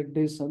examples like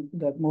this, and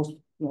that most,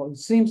 it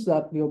seems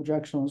that the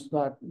objections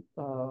that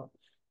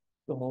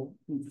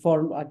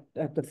form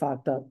at the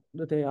fact that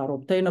they are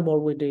obtainable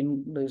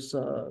within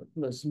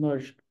this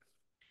merged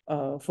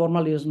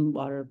formalism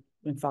are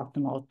in fact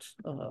not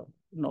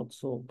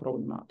so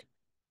problematic.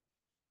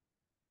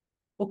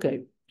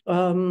 Okay.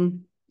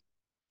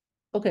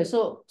 Okay,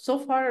 so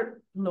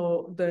far,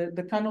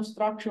 the kind of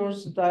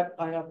structures that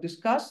I have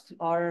discussed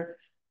are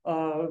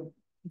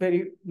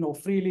very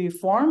freely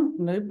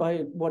formed by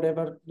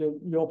whatever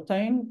you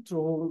obtain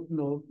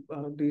through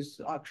this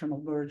action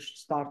of merge,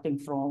 starting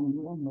from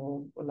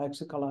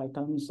lexical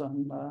items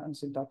and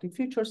syntactic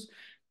features.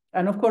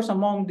 And of course,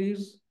 among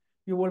these,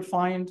 you will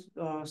find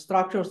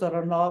structures that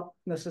are not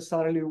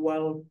necessarily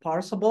well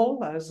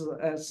parsable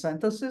as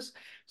sentences.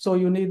 So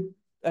you need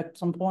at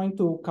some point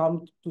to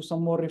come to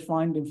some more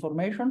refined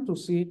information to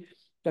see,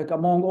 like,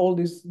 among all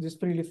these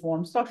freely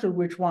formed structures,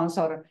 which ones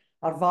are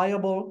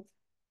viable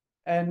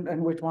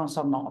and which ones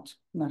are not,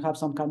 and have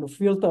some kind of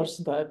filters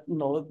that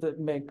that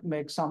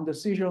make some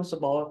decisions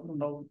about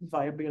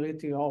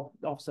viability of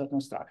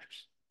certain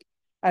structures.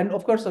 And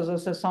of course, as I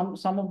said,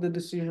 some of the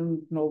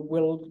decisions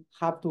will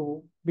have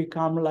to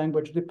become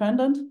language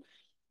dependent,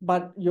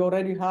 but you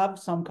already have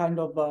some kind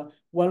of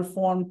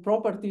well-formed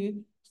property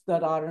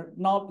that are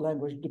not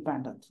language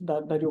dependent,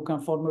 that you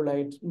can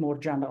formulate more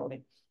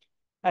generally.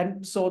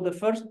 And so the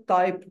first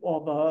type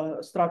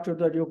of structure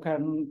that you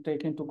can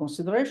take into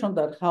consideration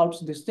that helps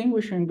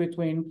distinguishing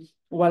between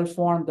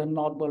well-formed and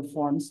not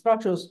well-formed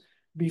structures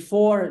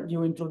before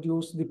you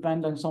introduce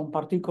dependence on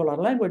particular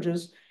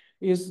languages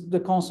is the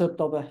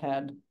concept of a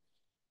head.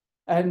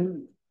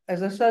 And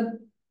as I said,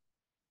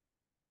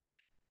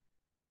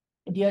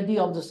 the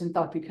idea of the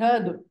syntactic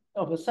head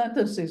of a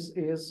sentence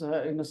is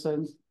in a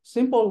sense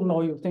simple.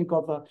 You think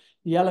of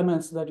the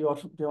elements that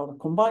you're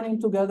combining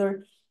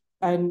together,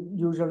 and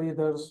usually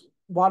there's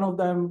one of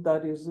them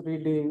that is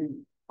really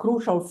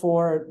crucial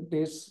for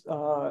this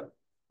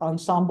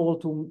ensemble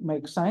to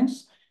make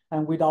sense.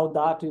 And without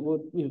that, it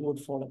would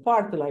fall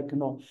apart. Like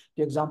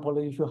the example,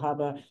 if you have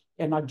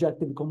an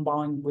adjective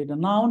combined with a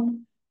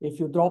noun, if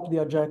you drop the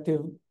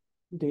adjective,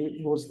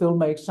 it will still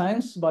make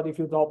sense, but if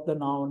you drop the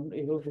noun,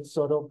 it will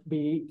sort of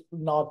be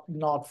not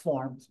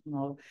formed,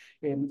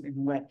 in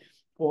way.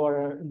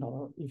 Or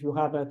if you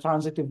have a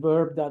transitive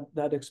verb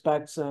that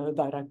expects a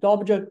direct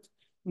object,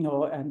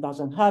 and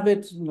doesn't have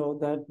it,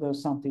 that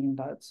there's something in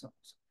that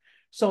sense.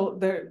 So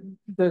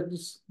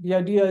the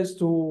idea is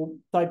to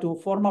try to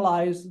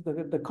formalize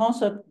the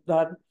concept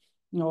that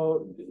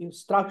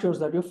structures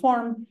that you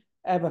form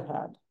ever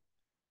had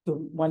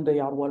when they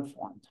are well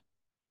formed.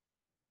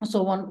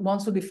 So one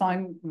wants to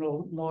define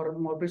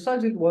more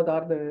precisely what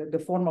are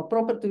the formal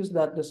properties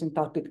that the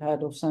syntactic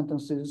head of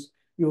sentences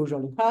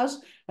usually has.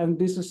 And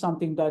this is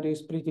something that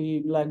is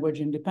pretty language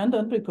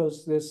independent,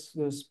 because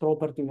this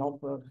property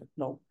of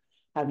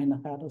having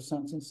a head of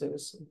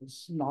sentences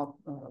is not,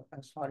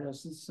 as far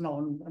as it's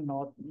known,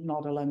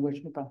 not a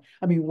language dependent.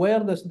 I mean, where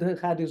the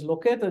head is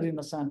located in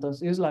a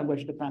sentence is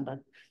language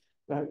dependent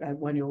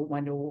when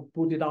you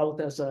put it out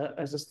as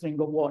a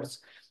string of words.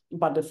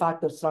 but the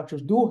fact that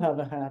structures do have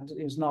a head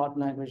is not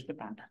language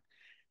dependent.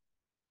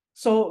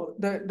 So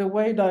the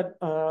way that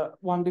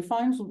one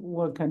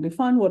can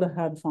define what a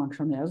head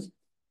function is,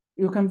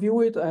 you can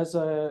view it as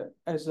a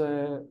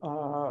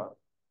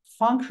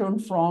function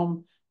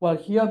from, well,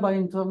 here by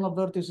internal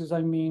vertices,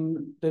 I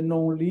mean the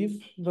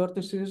non-leaf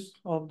vertices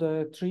of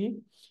the tree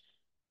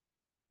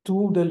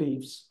to the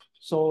leaves.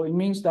 So it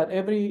means that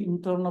every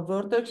internal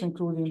vertex,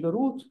 including the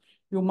root,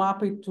 you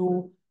map it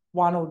to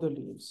one of the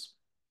leaves.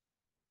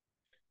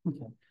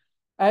 Okay.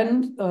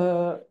 And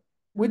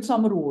with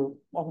some rule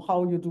of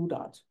how you do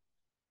that.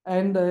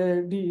 And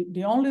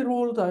the only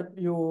rule that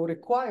you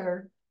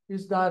require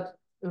is that,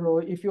 you know,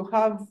 if you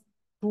have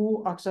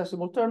two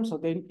accessible terms, so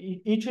then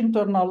each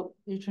internal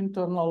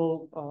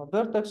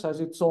vertex has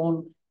its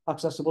own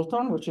accessible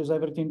term, which is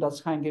everything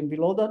that's hanging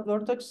below that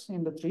vertex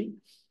in the tree.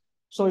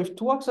 So if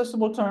two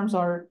accessible terms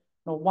are,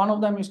 you know, one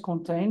of them is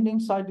contained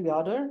inside the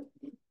other,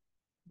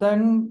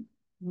 then,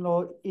 you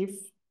know, if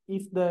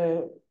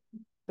the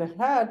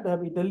head,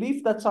 the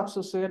leaf that's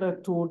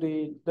associated to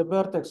the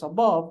vertex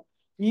above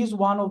is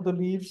one of the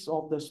leaves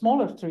of the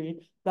smaller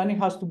tree, then it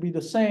has to be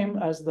the same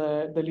as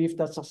the leaf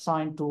that's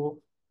assigned to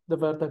the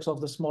vertex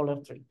of the smaller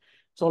tree.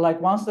 So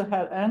like once the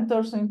head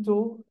enters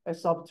into a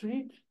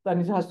subtree, then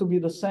it has to be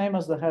the same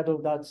as the head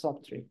of that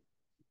subtree.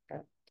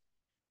 Okay.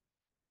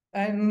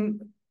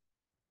 And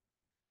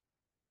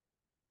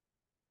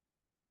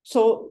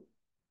so,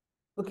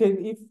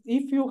 okay,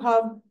 if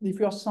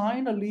you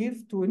assign a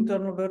leaf to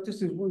internal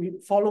vertices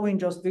following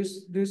just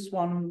this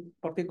one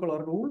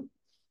particular rule,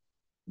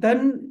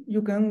 then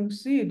you can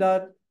see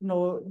that, you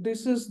know,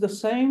 this is the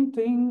same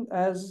thing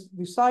as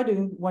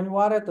deciding when you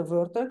are at the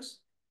vertex.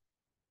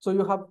 So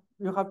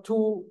you have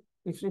two,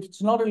 if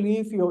it's not a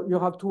leaf, you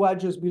have two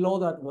edges below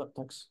that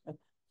vertex.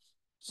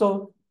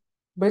 So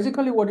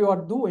basically what you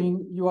are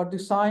doing, you are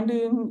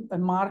deciding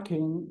and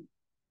marking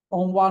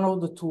on one of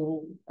the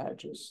two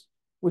edges,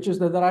 which is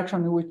the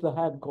direction in which the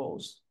head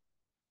goes.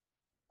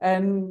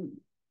 And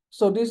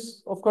so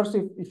this, of course,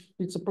 if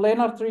it's a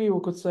planar tree, you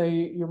could say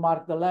you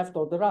mark the left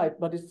or the right,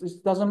 but it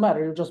doesn't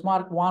matter. You just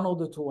mark one of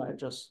the two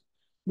edges.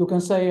 You can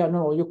say, I don't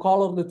know, you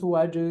color the two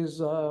edges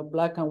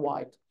black and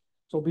white.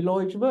 So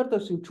below each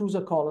vertex, you choose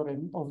a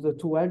coloring of the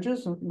two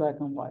edges, black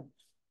and white.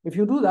 If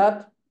you do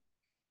that,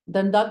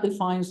 then that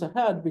defines a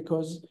head,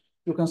 because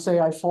you can say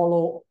I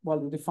follow,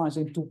 well, it defines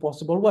in two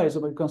possible ways,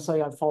 but you can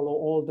say I follow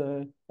all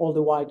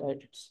the white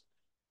edges.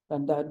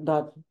 And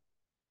that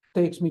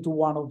takes me to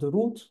one of the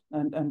roots,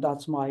 and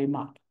that's my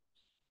map.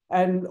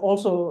 And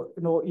also,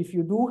 you know, if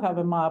you do have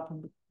a map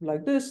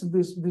like this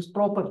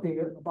property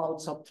about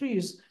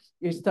subtrees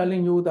is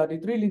telling you that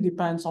it really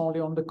depends only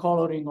on the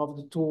coloring of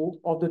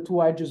the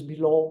two edges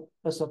below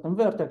a certain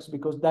vertex,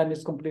 because then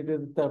it's completely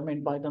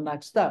determined by the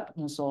next step.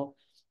 And so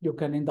you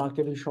can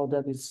inductively show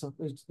that it's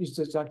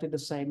exactly the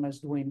same as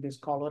doing this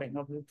coloring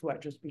of the two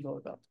edges below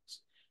the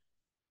vertex.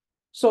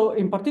 So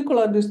in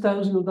particular, this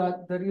tells you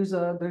that there is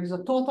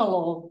a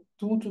total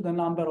of 2 to the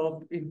number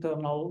of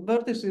internal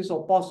vertices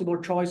or possible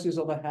choices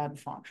of a head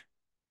function.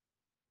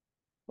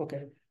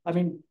 Okay, I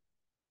mean,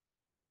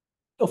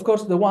 of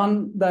course, the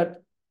one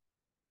that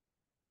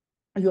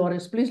you are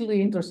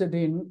explicitly interested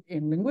in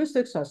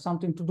linguistics has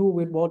something to do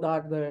with what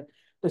are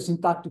the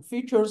syntactic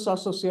features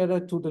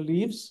associated to the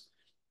leaves.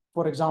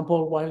 For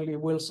example, while it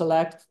will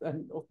select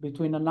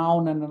between a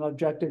noun and an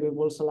adjective, it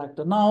will select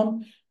a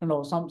noun. You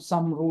know,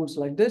 some rules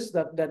like this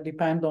that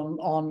depend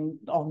on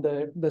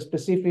the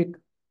specific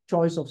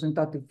choice of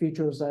syntactic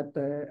features at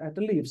the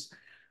leaves.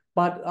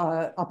 But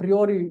a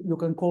priori, you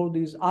can call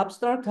these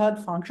abstract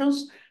head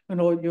functions. You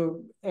know,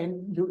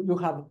 you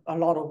have a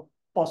lot of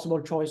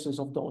possible choices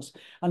of those.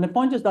 And the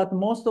point is that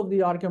most of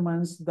the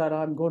arguments that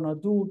I'm going to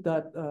do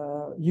that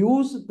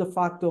use the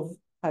fact of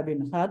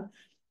having head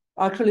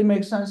actually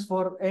makes sense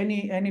for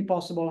any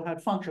possible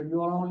head function.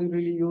 You are only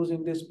really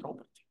using this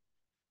property.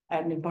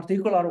 And in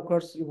particular, of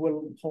course, it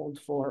will hold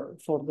for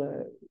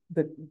the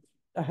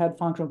head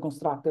function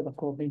constructed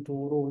according to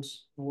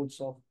rules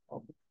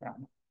of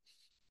grammar.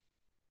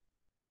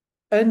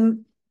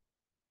 And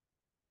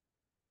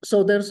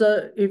so there's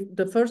if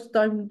the first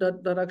time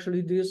that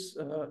actually this,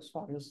 as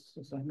far as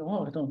I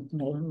know, I don't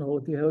know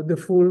the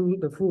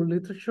full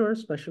literature,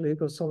 especially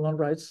because someone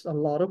writes a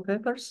lot of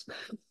papers.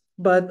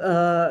 But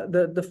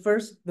the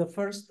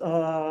first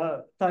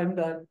time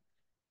that,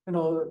 you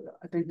know,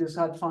 I think this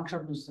head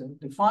function was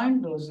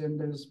defined was in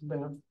this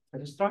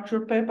very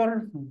structured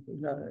paper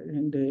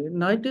in the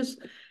 90s.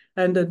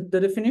 And the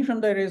definition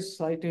there is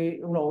slightly,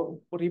 you know,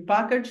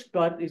 repackaged,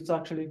 but it's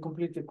actually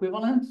completely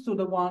equivalent to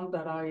the one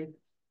that I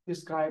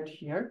described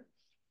here.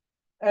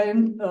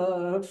 And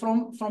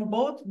from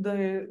both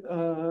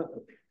the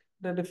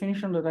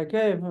definition that I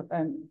gave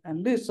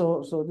and this,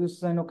 so this is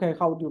saying, okay,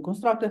 how do you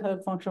construct a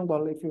head function?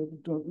 Well,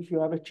 if you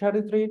have a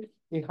cherry tree,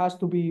 it has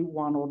to be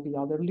one or the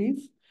other leaf.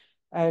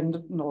 And,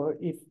 you know,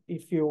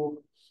 if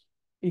you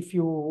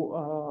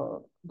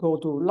go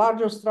to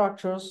larger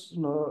structures,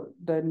 you know,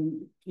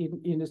 then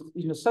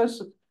in a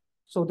sense,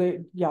 so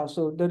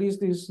there is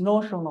this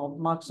notion of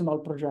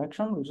maximal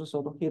projection, which is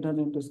sort of hidden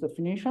in this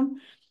definition.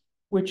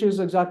 which is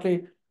exactly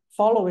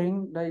following,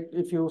 like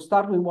if you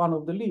start with one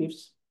of the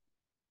leaves,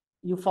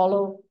 you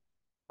follow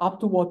up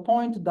to what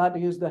point that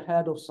is the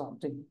head of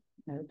something.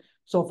 Right?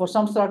 So for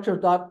some structure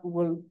that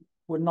will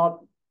not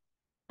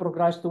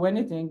progress to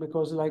anything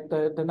because like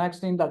the next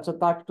thing that's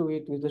attached to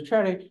it with the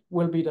cherry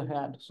will be the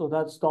head. So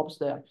that stops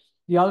there.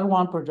 The other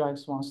one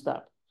projects one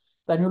step.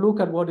 Then you look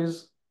at what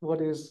is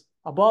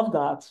above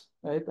that,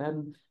 right?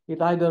 And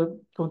it either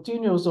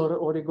continues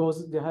or it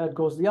goes, the head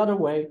goes the other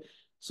way.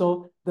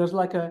 So there's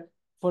like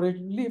for a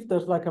leaf,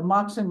 there's like a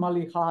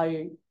maximally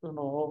high,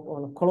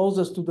 or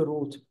closest to the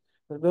root,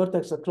 the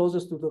vertex that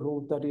closest to the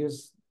root that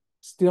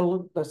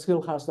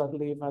still has that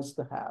leaf as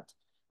the head.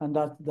 And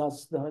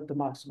that's the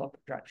maximal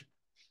projection.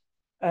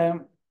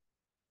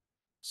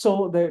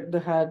 So the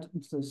head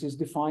is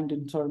defined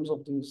in terms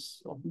of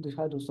the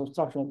head of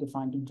structure are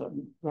defined in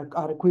terms,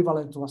 are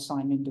equivalent to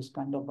assigning this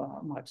kind of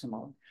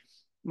maximal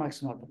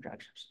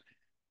projections.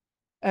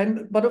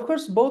 But of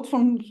course, both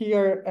from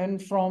here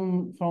and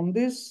from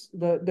this,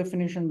 the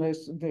definition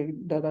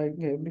that I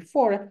gave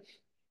before,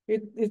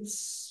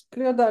 it's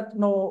clear that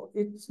no,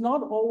 it's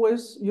not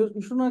always, you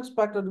shouldn't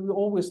expect that it will be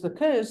always the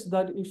case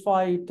that if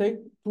I take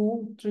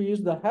two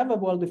trees that have a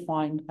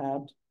well-defined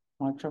head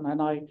function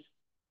and I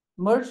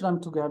merge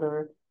them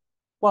together,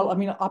 well, I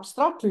mean,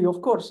 abstractly,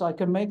 of course, I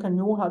can make a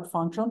new head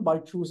function by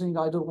choosing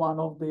either one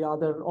of the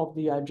other of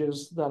the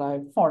edges that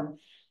I formed.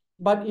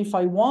 But if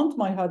I want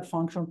my head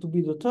function to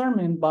be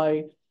determined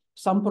by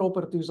some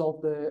properties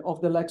of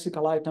the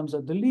lexical items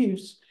at the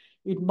leaves,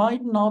 it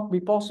might not be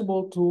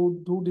possible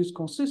to do this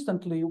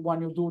consistently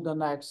when you do the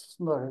next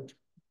merge.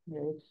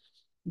 Okay?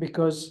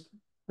 Because,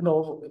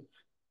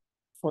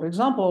 for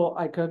example,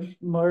 I could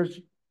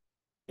merge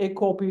a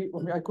copy,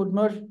 I could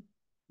merge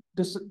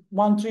this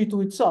one tree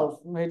to itself,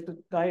 right?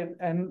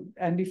 And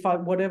if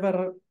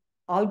whatever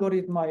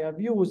algorithm I have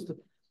used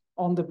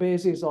on the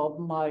basis of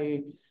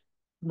my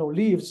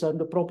leaves and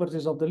the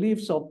properties of the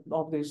leaves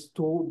of this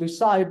to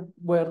decide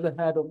where the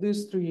head of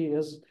this tree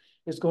is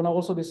going to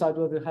also decide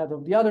where the head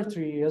of the other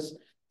tree is.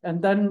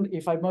 And then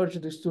if I merge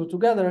these two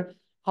together,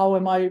 how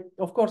am I,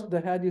 of course,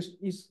 the head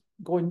is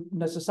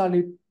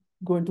necessarily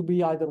going to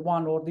be either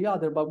one or the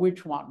other, but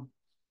which one?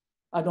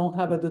 I don't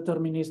have a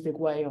deterministic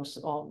way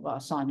of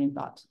assigning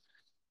that.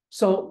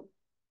 So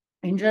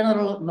in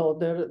general, no,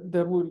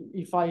 there will,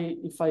 if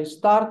I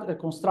start a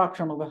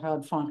construction of a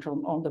head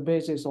function on the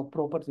basis of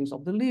properties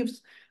of the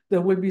leaves,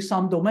 there will be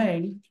some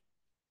domain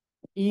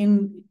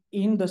in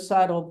the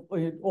set of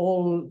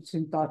all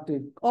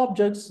syntactic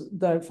objects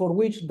that for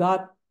which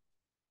that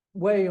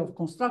way of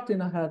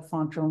constructing a head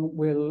function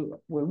will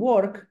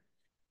work.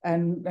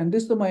 And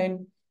this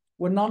domain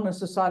will not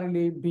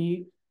necessarily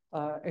be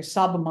a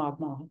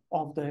sub-magma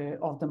of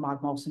the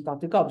magma of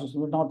syntactic objects. It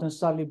will not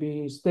necessarily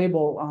be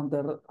stable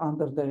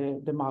under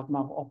the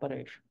magma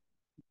operation.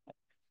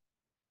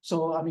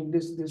 So I mean,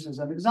 this is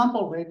an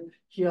example, right?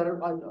 Here,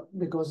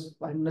 because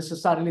I'm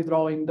necessarily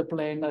drawing the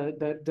plane,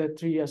 the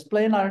tree as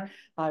planar,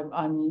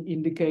 I'm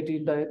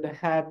indicating the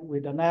head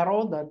with an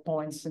arrow that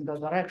points in the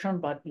direction,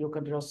 but you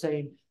can just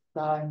say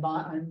that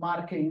I'm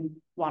marking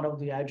one of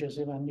the edges,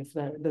 even if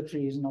the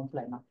tree is not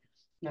planar.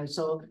 And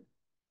so,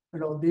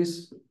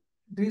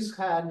 this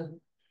head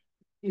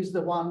is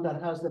the one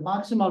that has the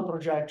maximal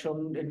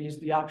projection and is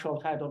the actual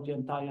head of the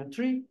entire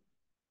tree.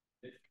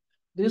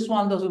 This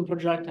one doesn't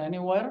project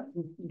anywhere,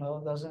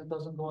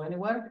 doesn't go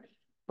anywhere,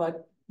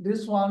 but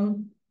this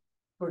one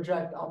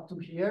projects up to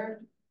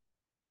here,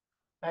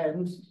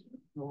 and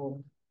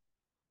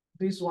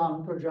this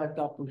one projects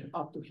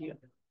up to here.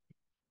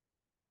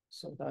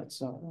 So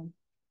that's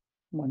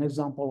one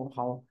example of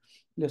how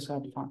this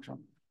head function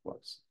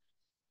works.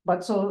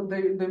 But so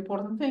the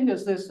important thing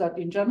is this, that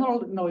in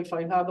general, if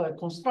I have a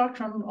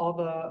construction of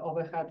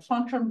a head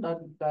function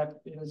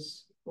that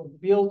is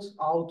built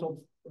out of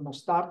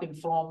starting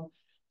from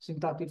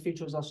syntactic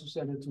features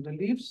associated to the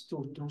leaves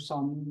to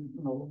some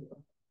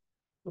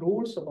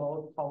rules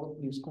about how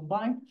these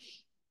combine,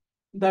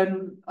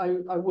 then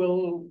I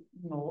will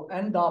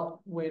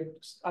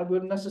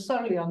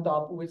necessarily end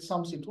up with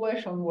some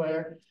situation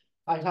where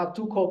I have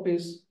two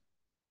copies.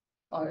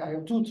 I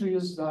have two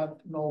trees that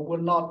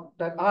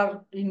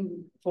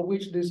for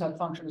which this head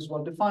function is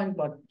well defined,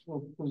 but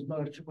whose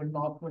merge will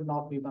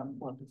not be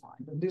well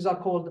defined. And these are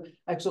called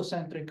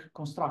exocentric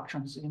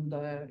constructions in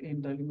the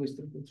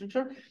linguistic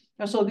literature.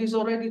 And so this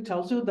already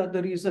tells you that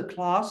there is a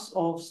class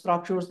of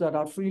structures that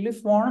are freely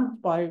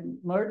formed by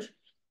merge,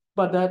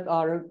 but that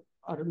are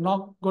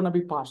not going to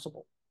be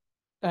parsable.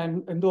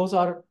 And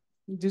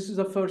this is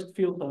the first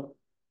filter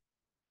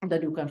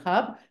that you can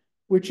have,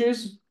 which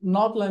is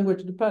not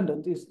language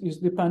dependent, is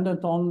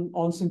dependent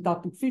on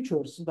syntactic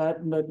features, that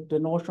the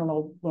notion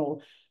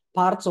of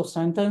parts of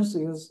sentence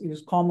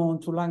is common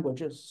to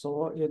languages.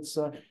 So it's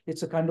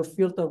a kind of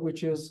filter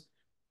which is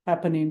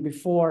happening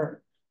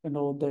before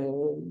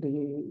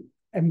the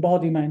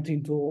embodiment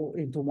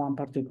into one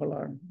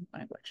particular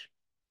language.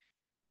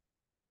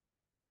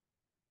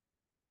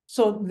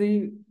 So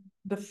the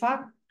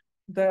fact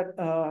that,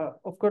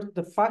 of course,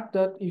 the fact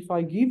that if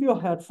I give you a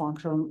head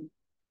function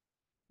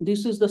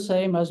this is the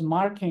same as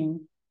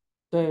marking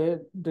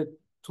the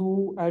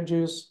two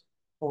edges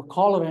or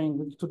coloring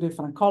with two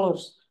different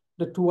colors,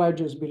 the two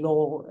edges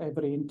below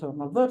every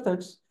internal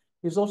vertex,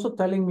 is also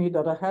telling me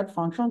that a head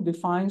function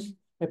defines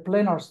a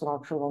planar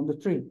structure on the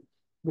tree.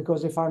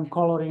 Because if I'm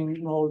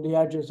coloring all the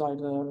edges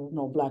either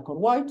black or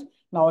white,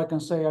 now I can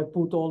say I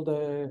put all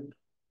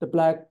the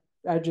black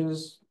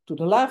edges to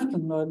the left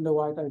and the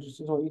white edges.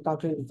 So it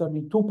actually turns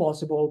into two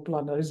possible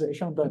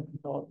planarization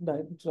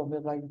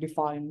that like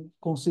define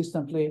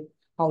consistently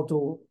how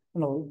to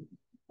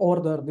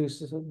order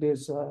these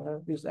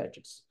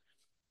edges.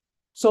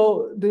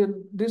 So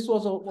this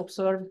was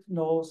observed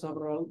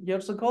several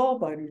years ago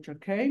by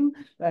Richard Kane,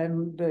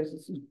 and they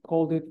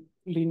called it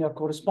linear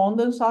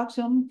correspondence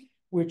axiom,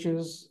 which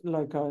is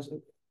like a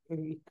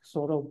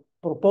sort of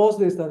proposed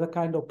this as a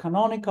kind of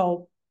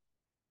canonical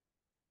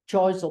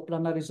choice of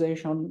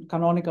planarization,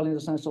 canonical in the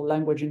sense of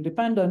language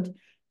independent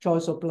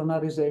choice of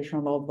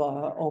planarization of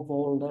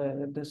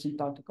all the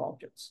syntactic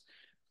objects.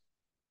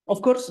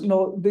 Of course,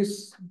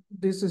 this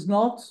is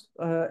not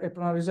a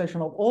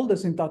planarization of all the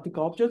syntactic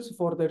objects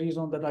for the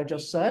reason that I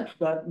just said.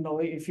 That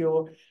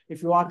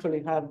if you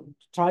actually have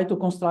tried to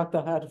construct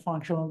a head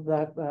function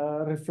that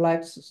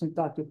reflects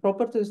syntactic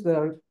properties,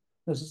 there are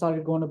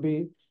necessarily going to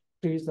be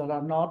trees that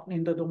are not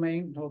in the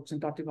domain.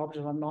 Syntactic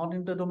objects are not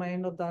in the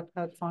domain of that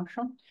head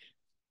function,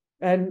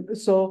 and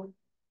so.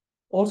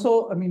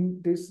 Also, I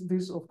mean, this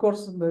of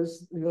course,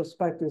 this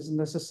aspect is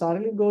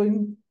necessarily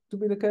going to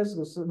be the case.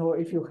 Because,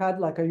 if you had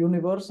like a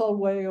universal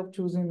way of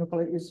choosing the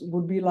place, it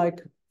would be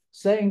like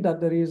saying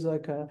that there is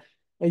like a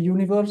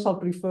universal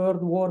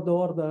preferred word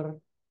order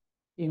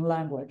in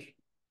language,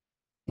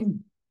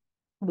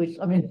 which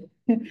I mean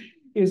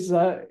is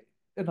I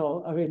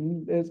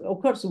mean,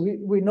 of course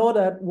we know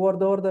that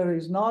word order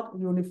is not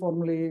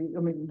uniformly. I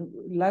mean,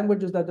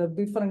 languages that have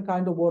different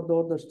kind of word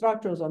order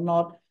structures are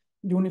not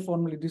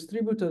uniformly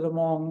distributed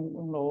among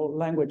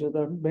languages.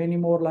 There are many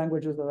more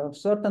languages that have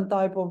certain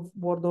type of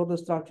word order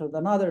structure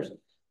than others,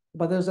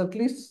 but there's at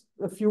least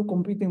a few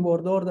competing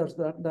word orders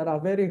that are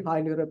very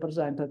highly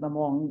represented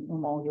among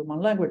human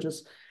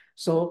languages.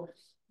 So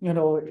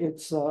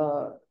it's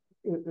I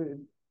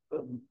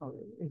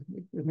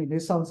mean,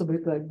 it sounds a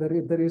bit like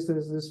there is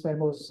this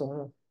famous.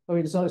 I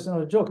mean, it's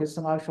not a joke. It's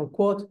an actual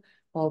quote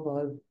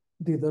of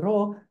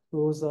Diderot,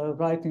 who's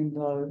writing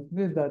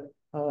that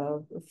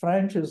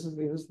French is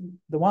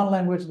the one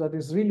language that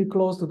is really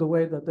close to the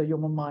way that the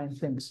human mind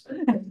thinks.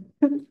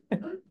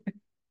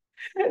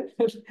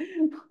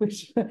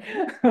 Which,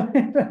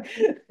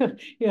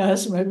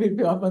 yes, maybe if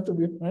you happen to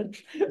be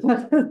French.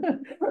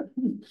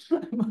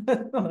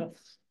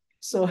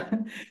 So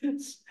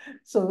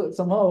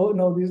somehow,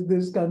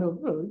 this kind of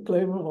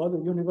claim about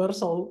the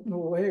universal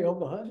way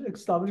of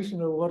establishing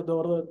a word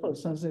order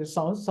sounds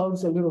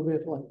a little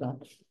bit like that.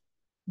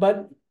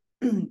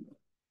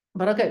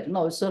 But okay,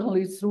 no, it's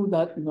certainly true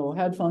that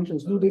head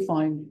functions do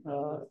define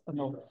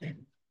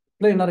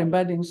planar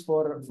embeddings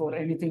for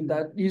anything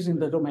that is in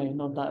the domain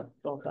of that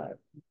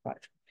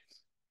fraction.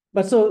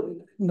 But so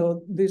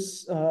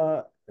this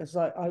as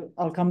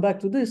I'll come back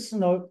to this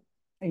in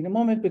a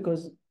moment,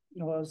 because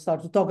I'll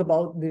start to talk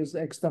about this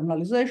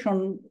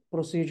externalization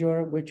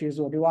procedure, which is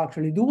what you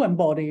actually do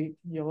embody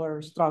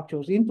your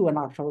structures into an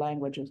actual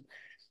languages.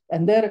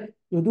 And there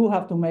you do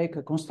have to make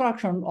a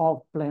construction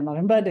of planar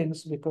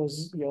embeddings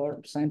because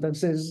your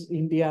sentences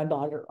in the end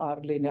are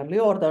linearly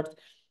ordered.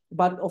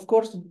 But of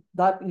course,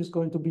 that is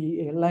going to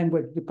be a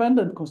language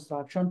dependent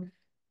construction.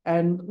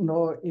 And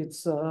it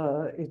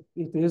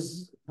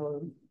is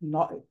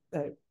not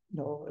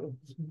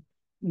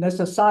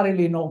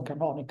necessarily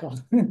non-canonical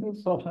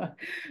for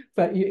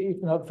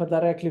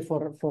directly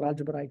for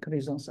algebraic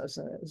reasons, as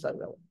I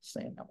will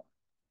say now.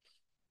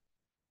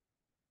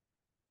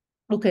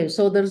 Okay,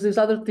 so there's this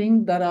other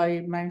thing that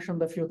I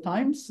mentioned a few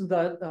times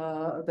that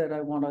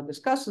I want to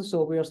discuss.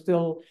 So we are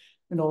still,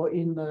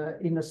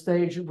 in a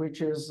stage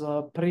which is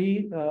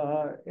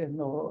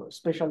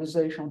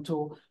specialization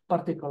to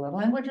particular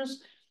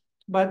languages,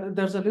 but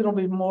there's a little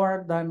bit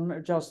more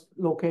than just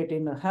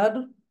locating a head,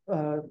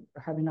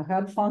 having a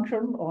head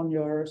function on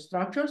your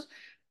structures.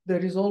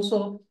 There is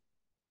also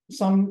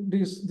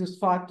this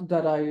fact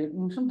that I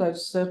mentioned, that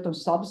certain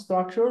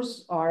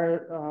substructures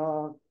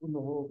are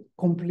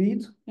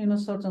complete in a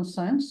certain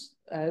sense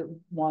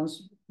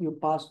once you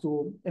pass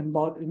to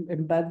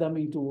embed them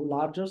into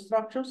larger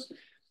structures.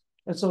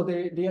 And so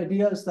the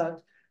idea is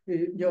that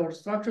your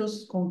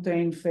structures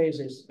contain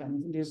phases,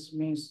 and this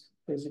means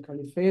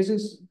basically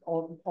phases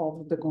of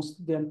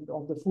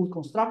the full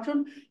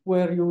construction,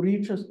 where you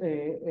reach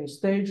a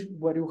stage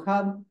where you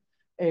have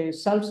a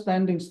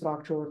self-standing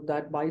structure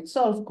that by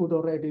itself could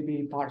already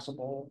be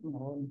parsable,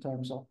 in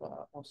terms of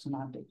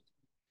semantics.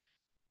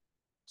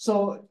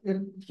 So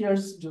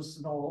here's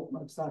just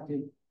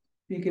exactly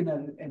picking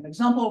an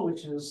example,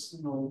 which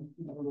is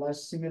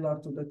less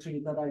similar to the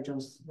tree that I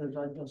just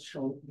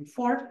showed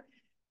before.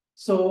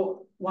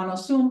 So one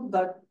assumes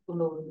that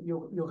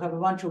you have a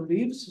bunch of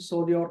leaves,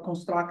 so your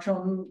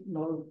construction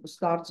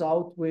starts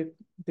out with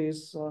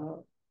this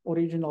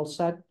original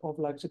set of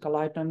lexical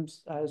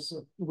items as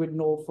we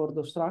know for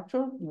the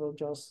structure,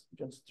 just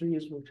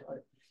trees which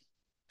are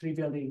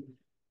trivially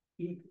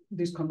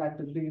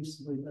disconnected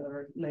leaves with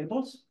their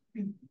labels.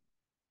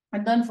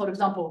 And then, for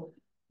example,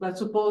 let's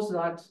suppose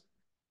that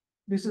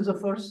this is the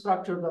first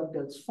structure that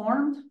gets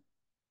formed.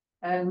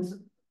 And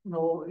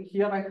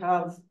here I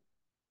have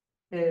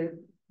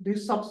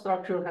this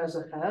substructure has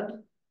a head,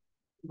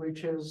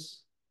 which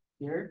is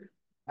here.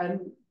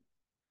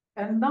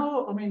 And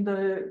now, I mean,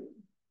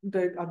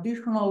 the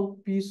additional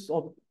piece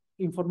of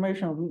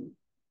information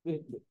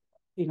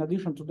in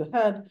addition to the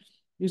head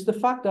is the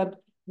fact that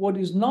what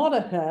is not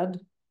a head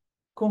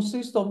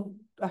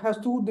has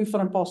two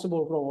different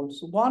possible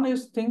roles. One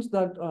is things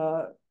that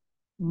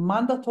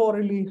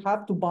mandatorily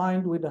have to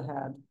bind with the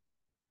head.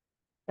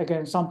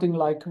 Again, something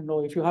like,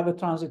 if you have a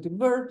transitive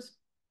verb,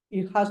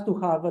 it has to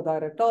have a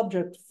direct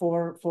object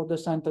for the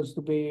sentence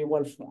to be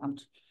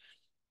well-formed.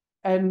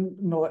 And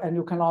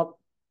you cannot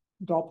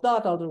drop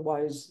that,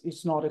 otherwise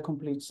it's not a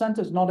complete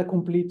sentence, not a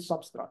complete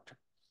substructure.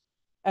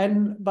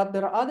 But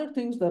there are other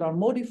things that are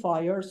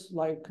modifiers,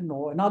 like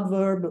an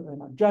adverb,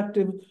 an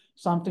adjective,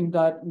 something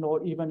that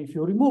even if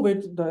you remove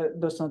it,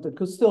 the sentence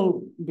could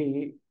still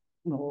be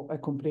a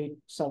complete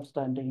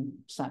self-standing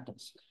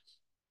sentence.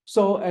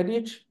 So at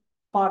each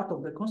part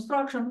of the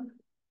construction,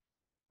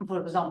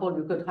 for example,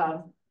 you could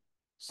have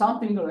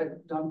something like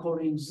I'm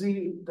calling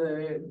Z,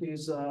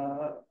 these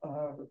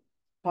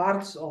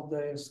parts of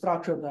the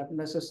structure that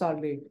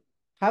necessarily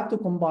have to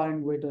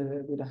combine with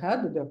the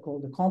head. They're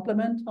called the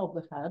complement of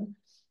the head.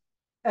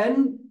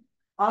 And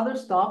other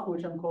stuff,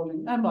 which I'm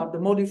calling M, are the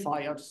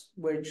modifiers,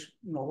 which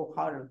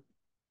are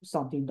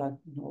something that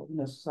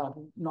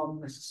not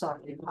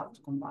necessarily have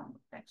to combine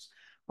with things.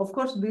 Of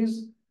course,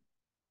 these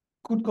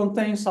could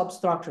contain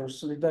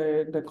substructures.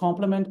 The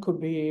complement could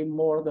be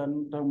more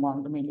than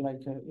one. I mean,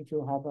 like if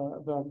you have a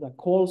verb that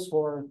calls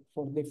for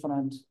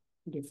different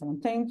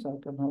things,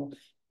 like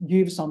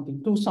give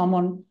something to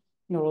someone,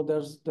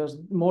 there's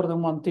more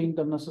than one thing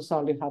that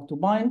necessarily have to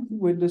bind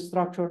with the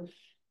structure.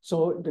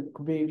 So there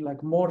could be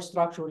like more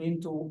structure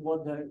into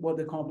what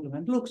the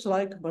complement looks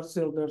like, but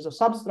still there's a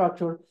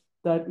substructure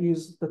that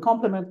is the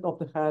complement of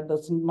the head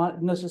that's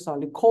not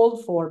necessarily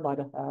called for by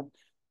the head.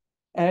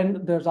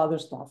 And there's other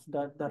stuff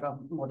that are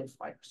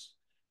modifiers.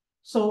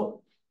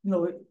 So,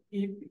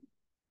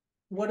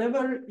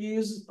 whatever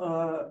is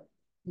the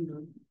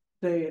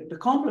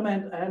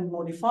complement and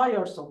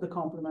modifiers of the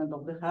complement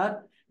of the head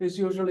is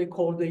usually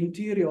called the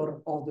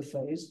interior of the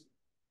phase.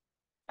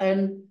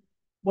 And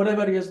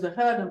whatever is the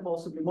head and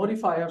possibly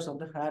modifiers of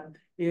the head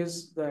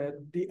is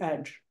the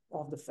edge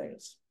of the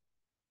phase.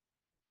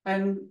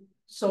 And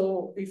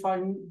so if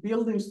I'm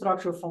building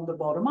structure from the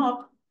bottom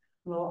up,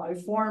 I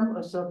form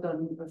a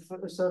certain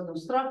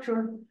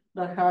structure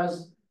that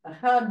has a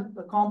head,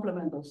 a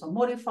complement, and some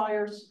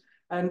modifiers,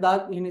 and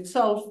that in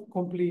itself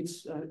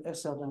completes a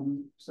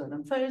certain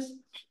phase.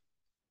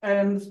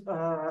 And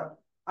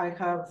I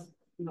have,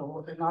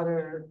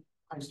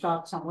 I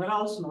start somewhere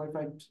else. If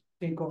I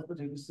think of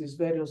these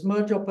various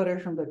merge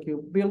operations that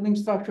keep building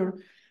structure,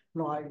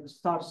 I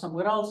start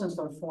somewhere else and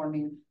start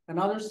forming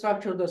another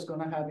structure that's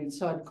going to have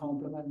inside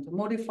complement and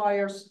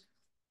modifiers,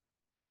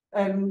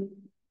 and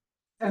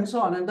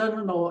so on. And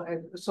then,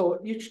 so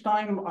each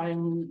time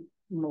I'm,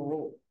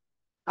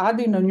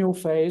 adding a new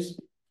phase,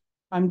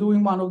 I'm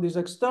doing one of these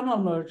external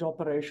merge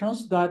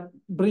operations that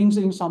brings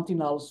in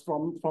something else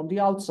from the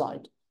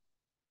outside.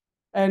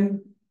 And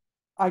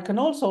I can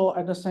also,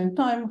 at the same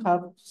time,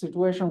 have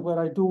situation where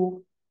I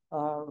do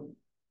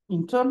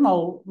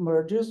internal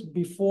merges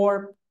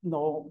before,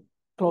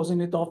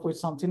 closing it off with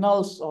something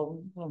else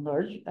on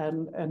merge,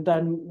 and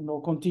then,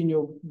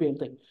 continue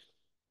building.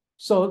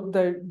 So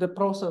the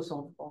process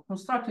of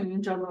constructing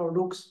in general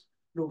looks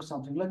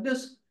something like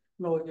this.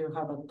 You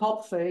have a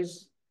top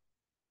phase,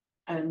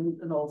 and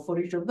for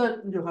each of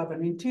that you have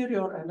an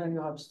interior, and then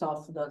you have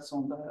stuff that's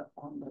on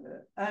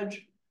the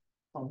edge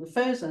of the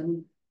phase,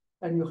 and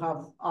you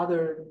have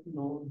other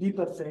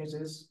deeper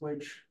phases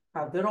which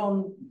have their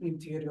own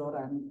interior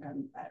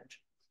and edge.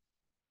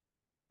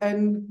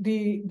 And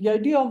the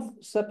idea of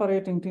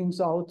separating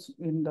things out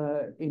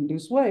in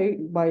this way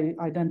by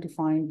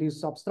identifying these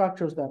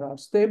substructures that are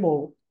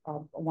stable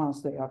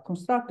once they are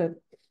constructed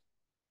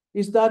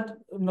is that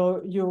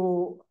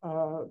you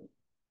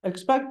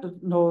expect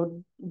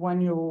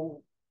when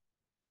you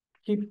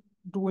keep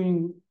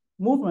doing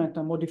movement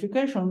and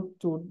modification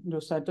to the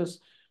sentence,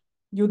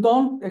 you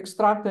don't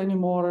extract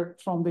anymore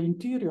from the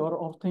interior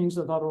of things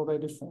that are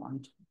already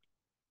formed.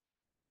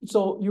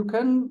 So you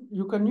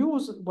can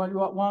use while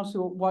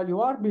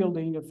you are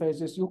building your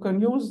phases, you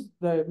can use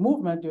the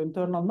movement, your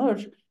internal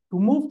merge, to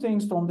move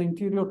things from the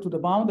interior to the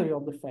boundary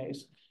of the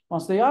phase.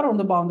 Once they are on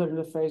the boundary of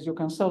the phase, you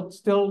can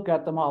still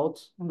get them out,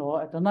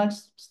 at the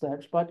next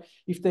stage. But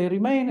if they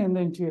remain in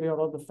the interior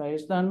of the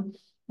phase, then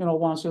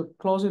once you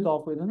close it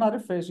off with another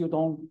phase, you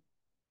don't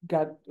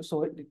get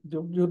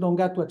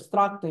to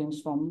extract things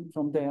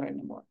from there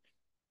anymore.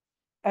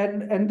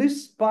 And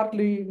this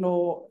partly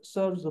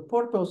serves the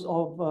purpose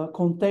of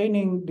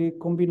containing the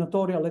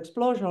combinatorial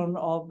explosion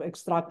of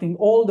extracting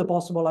all the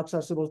possible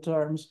accessible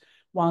terms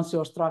once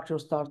your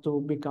structures start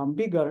to become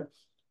bigger.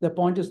 The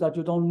point is that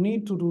you don't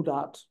need to do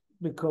that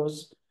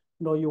because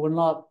you will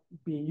not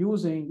be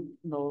using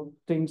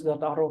things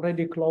that are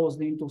already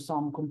closed into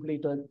some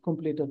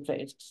completed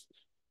phases.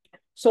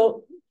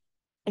 So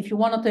if you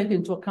want to take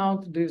into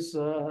account this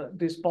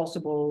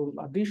possible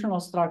additional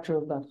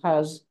structure that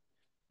has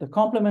the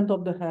complement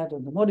of the head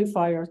and the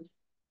modifier,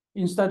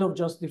 instead of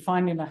just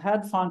defining a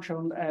head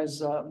function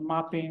as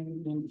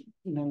mapping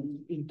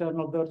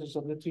internal vertex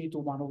of the tree to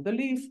one of the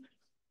leaf,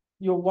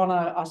 you want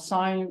to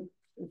assign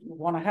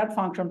a head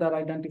function that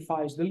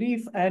identifies the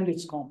leaf and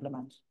its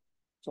complement.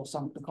 So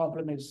the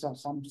complement is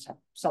some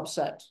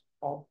subset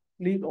of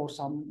leaf or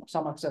some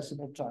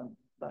accessible term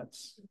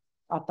that's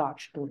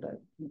attached to the.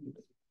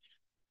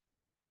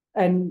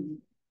 And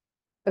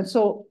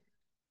so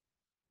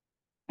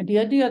the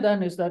idea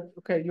then is that,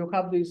 okay, you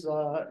have this,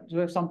 you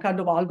have some kind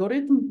of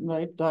algorithm,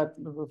 right? That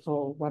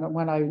so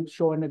when I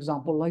show an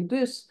example like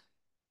this,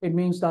 it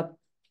means that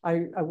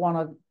I want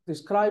to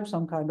describe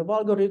some kind of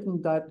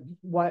algorithm that,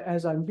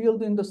 as I'm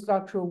building the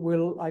structure,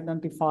 will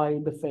identify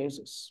the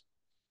phases.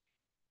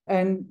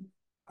 And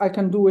I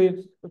can do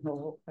it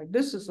like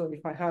this. So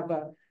if I have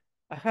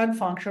a head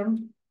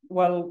function,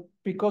 well,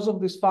 because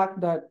of this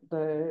fact that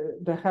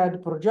the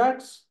head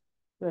projects,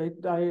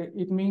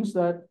 it means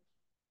that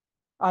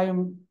I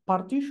am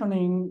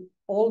partitioning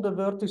all the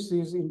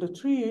vertices in the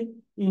tree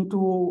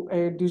into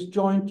a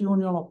disjoint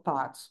union of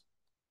paths,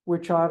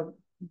 which are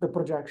the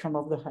projection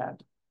of the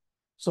head.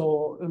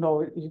 So,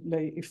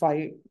 if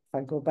I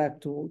go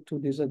back to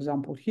this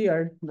example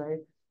here, right,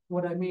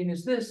 what I mean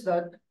is this,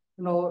 that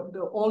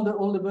all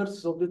the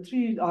vertices of the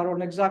tree are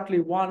on exactly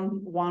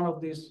one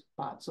of these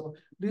paths. So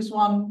this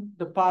one,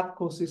 the path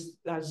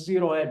has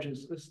 0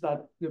 edges. It's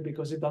that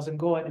because it doesn't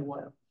go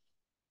anywhere.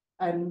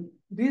 And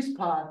this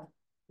path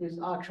is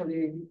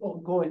actually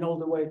going all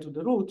the way to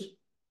the root.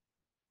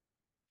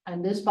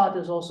 And this path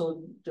is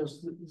also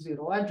just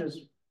 0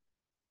 edges.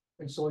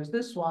 And so is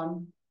this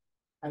one.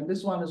 And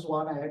this one is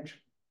 1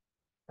 edge.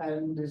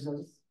 And this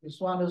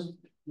one is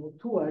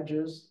 2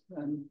 edges.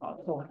 And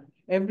so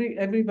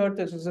every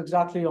vertex is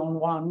exactly on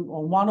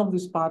one of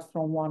these paths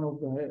from one of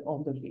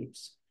the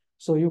leaves.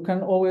 So you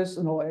can always,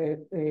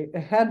 a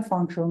head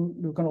function,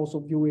 you can also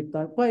view it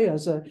that way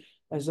as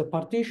a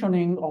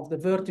partitioning of the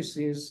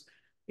vertices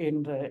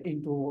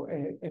into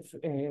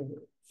a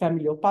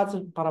family of paths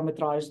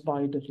parameterized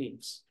by the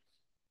leaves.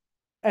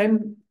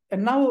 And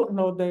now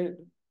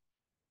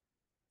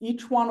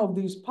each one of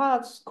these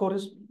paths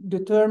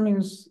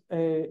determines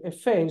a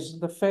phase.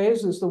 The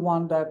phase is the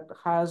one that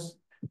has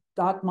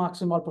that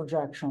maximal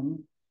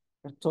projection.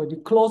 So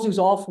it closes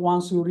off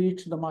once you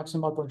reach the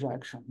maximal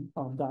projection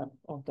of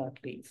that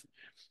leaf.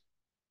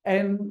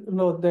 And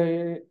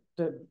the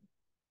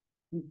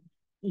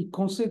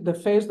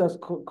phase that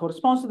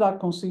corresponds to that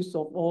consists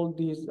of all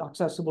these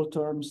accessible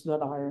terms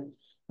that are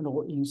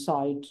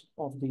inside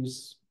of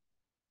the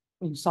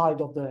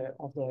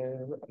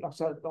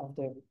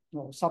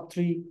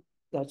subtree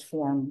that's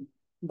formed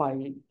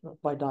by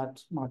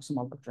that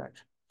maximal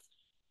projection.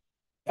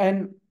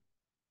 And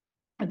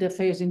the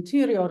phase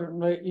interior,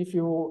 if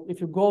you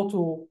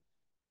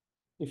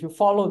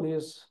follow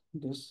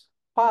this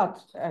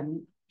path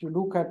and you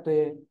look at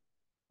the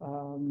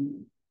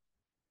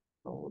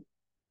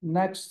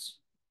next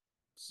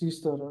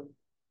sister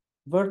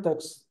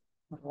vertex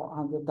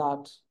under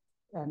that,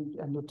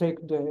 and you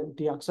take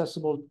the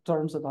accessible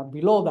terms that are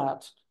below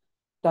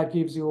that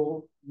gives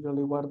you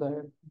really where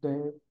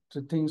the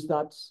things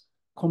that's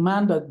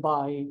commanded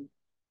by.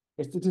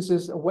 This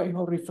is a way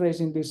of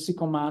rephrasing this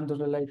C-command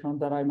relation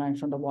that I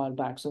mentioned a while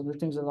back. So the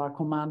things that are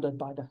commanded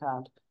by the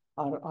head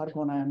are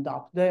going to end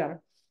up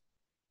there.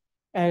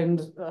 And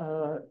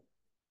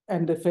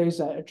the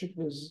phase edge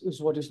is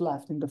what is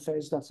left in the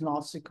phase that's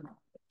not C-command.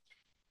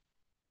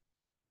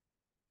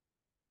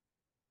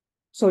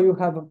 So you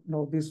have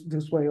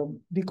this way of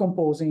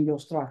decomposing your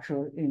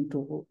structure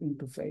into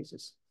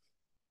phases.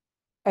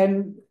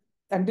 And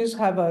these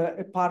have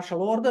a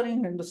partial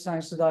ordering in the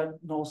sense that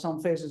some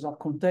phases are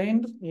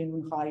contained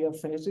in higher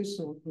phases,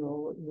 so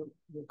you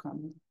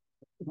can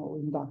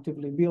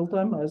inductively build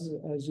them as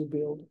you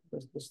build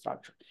the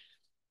structure.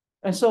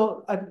 And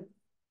so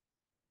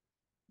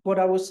what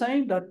I was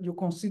saying, that you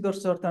consider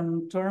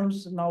certain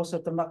terms, now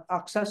certain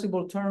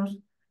accessible terms.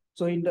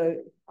 So in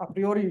the a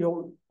priori,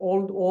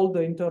 all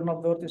the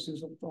internal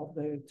vertices of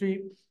the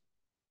tree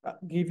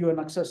give you an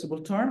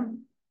accessible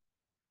term.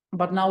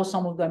 But now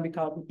some of them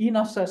become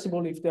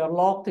inaccessible if they are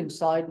locked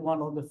inside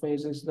one of the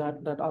phases that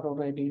are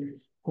already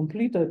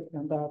completed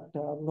and that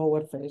are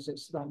lower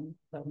phases than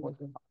what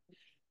we have.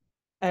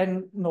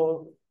 And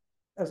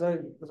as I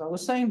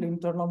was saying, the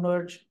internal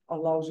merge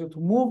allows you to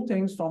move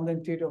things from the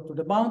interior to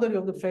the boundary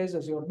of the phase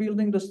as you're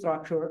building the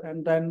structure,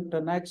 and then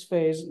the next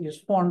phase is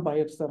formed by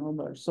external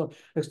merge. So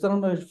external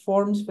merge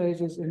forms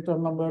phases,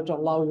 internal merge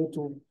allow you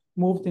to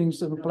move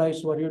things in a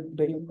place where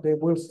they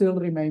will still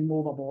remain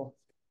movable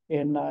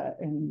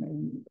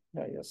in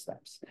various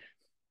steps.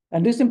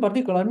 And this in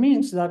particular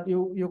means that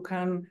you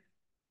can,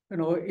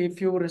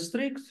 if you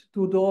restrict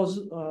to those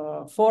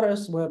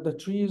forests where the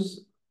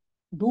trees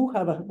do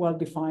have a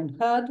well-defined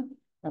head,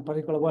 a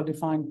particular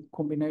well-defined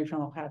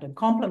combination of head and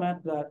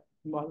complement that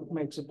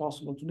makes it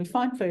possible to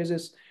define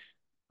phases,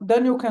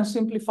 then you can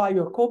simplify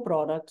your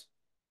co-product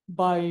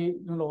by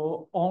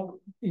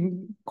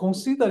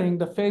considering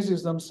the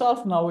phases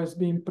themselves now as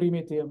being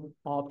primitive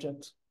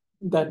objects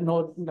that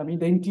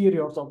the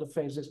interiors of the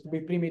phases to be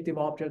primitive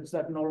objects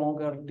that no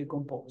longer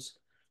decompose.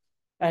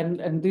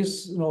 And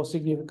this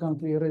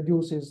significantly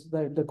reduces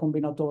the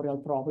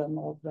combinatorial problem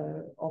of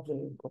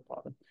the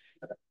co-product.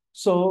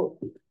 So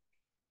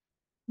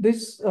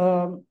this,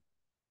 yeah,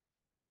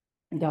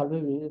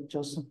 we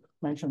just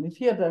mentioned it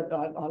here, that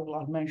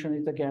I'll mention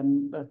it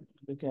again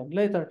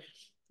later.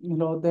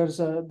 There's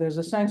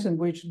a sense in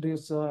which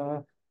this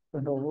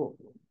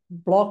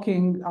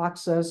blocking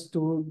access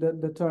to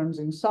the terms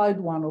inside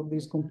one of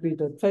these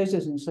completed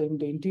phases, in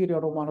the interior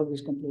of one of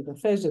these completed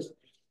phases,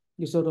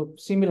 is sort of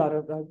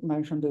similar, I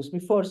mentioned this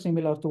before,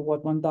 similar to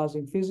what one does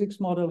in physics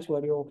models,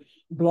 where you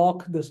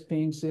block the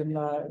spins in,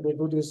 they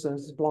do this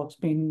as block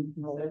spin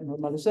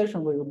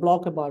normalization, where you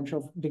block a bunch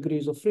of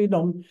degrees of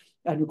freedom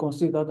and you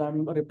consider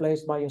them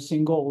replaced by a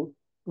single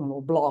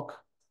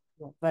block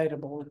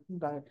variable.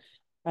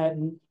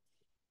 And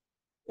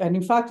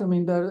in fact, I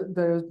mean,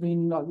 there's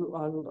been,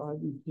 I'll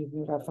give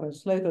you a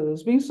reference later,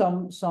 there's been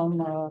some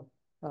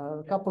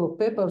couple of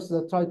papers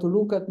that try to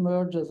look at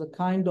merge as a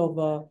kind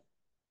of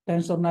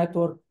tensor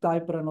network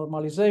type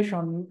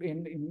renormalization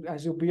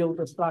as you build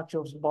the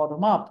structures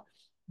bottom up.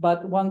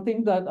 But one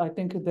thing that I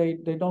think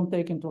they don't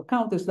take into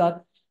account is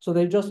that, so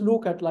they just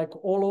look at like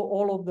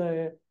all of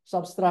the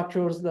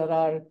substructures that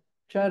are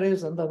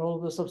cherries and then all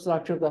the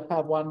substructures that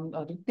have one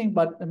other thing.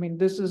 But I mean,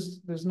 this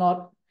does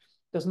not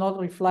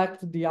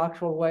reflect the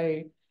actual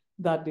way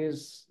that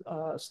these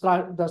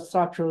the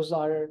structures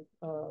are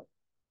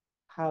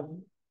have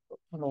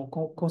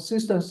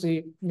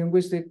consistency,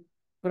 linguistic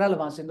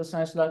relevance, in the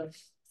sense that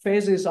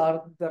phases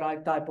are the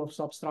right type of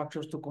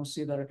substructures to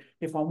consider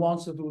if one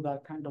wants to do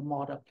that kind of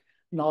model,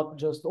 not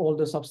just all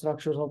the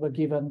substructures of a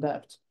given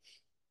depth.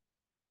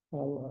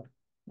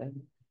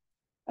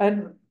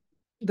 And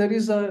there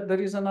is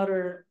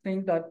another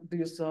thing that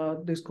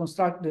this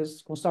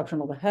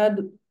construction of a head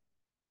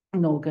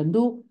can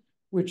do,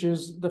 which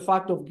is the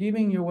fact of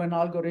giving you an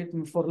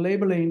algorithm for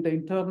labeling the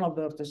internal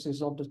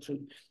vertices of the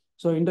tree.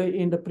 So in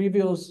the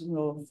previous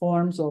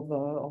forms of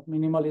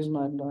minimalism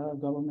and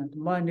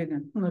governmental binding,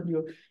 and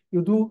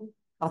you do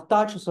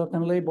attach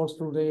certain labels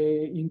to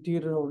the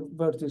interior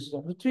vertices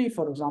of the tree.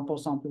 For example,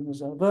 something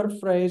is a verb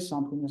phrase,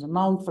 something is a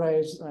noun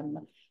phrase,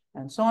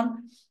 and so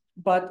on.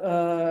 But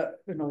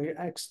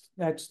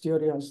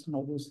exteriors,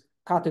 these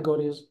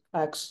categories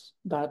X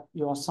that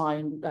you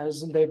assign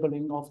as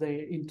labeling of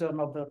the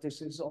internal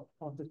vertices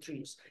of the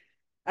trees.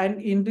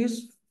 And in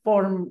this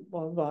form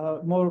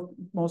of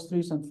most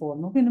recent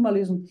form of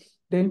minimalism,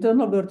 the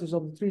internal vertices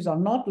of the trees are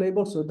not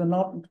labeled, so they're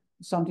not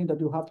something that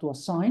you have to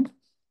assign.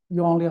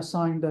 You only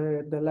assign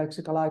the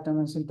lexical item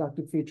and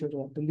syntactic feature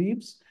of the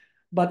leaves.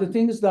 But the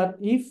thing is that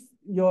if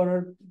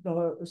your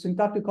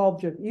syntactic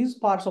object is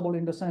parsable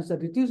in the sense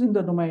that it is in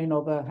the domain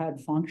of a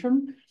head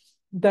function,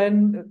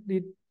 then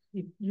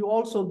you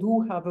also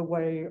do have a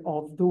way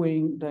of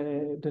doing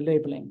the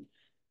labeling.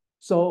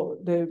 So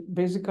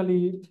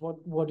basically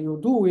what you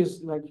do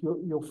is like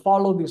you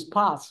follow these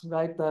paths,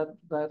 right, that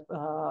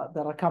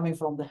are coming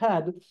from the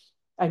head,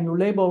 and you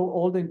label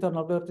all the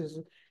internal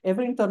vertices.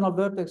 Every internal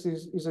vertex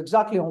is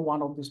exactly on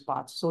one of these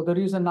paths. So there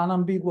is an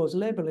unambiguous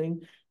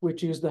labeling,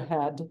 which is the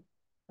head,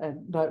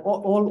 and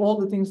all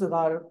the things that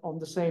are on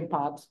the same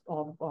path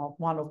of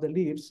one of the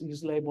leaves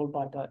is labeled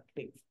by that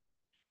leaf.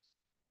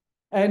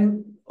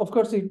 And of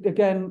course,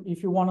 again,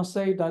 if you want to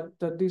say that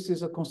this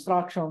is a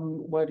construction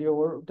where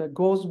that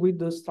goes with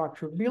the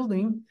structure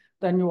building,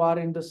 then you are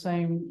in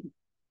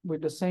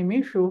with the same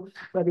issue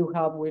that you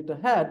have with the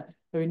head.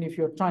 I mean, if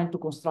you're trying to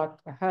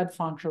construct a head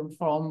function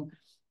from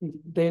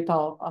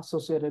data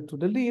associated to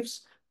the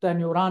leaves, then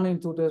you run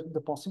into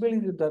the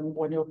possibility that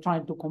when you're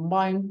trying to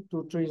combine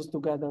two trees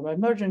together by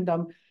merging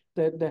them,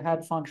 the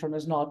head function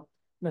is not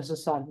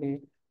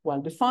necessarily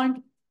well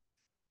defined.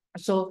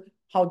 So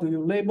how do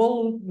you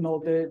label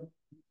the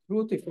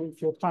root if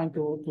you're trying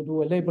to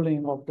do a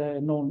labeling of the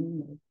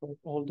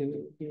all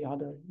the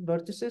other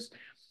vertices?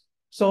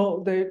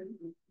 So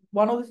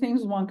one of the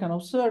things one can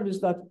observe is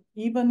that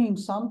even in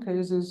some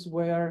cases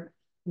where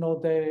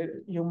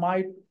you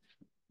might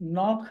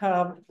not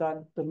have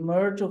that the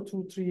merge of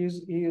two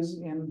trees is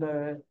in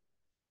the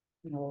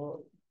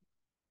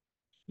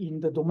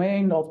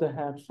domain of the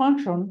head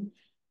function,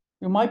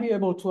 you might be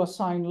able to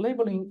assign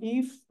labeling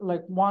if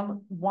like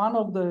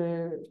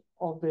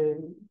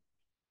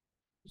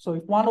so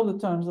if one of the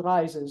terms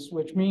rises,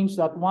 which means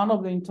that one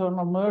of the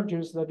internal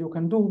merges that you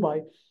can do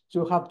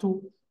so you have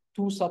two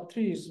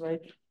subtrees,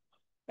 right?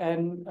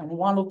 And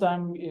one of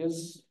them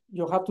is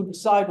you have to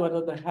decide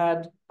whether the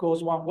head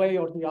goes one way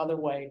or the other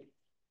way.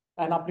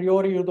 And a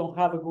priori, you don't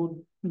have a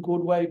good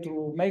good way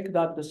to make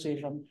that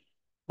decision.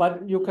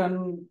 But you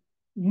can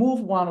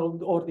move one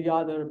or the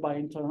other by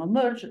internal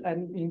merge.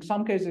 And in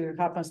some cases, it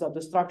happens that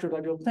the structure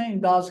that you obtain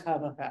does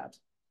have a head.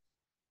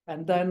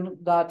 And then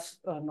that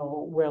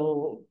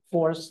will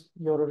force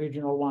your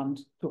original one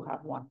to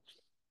have one.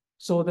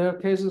 So there are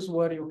cases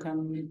where you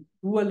can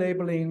do a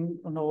labeling,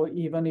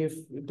 even if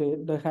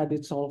the head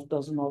itself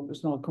is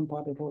not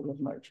compatible with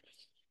merge.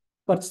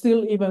 But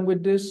still, even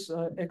with this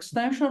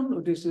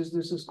extension, this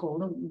is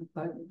called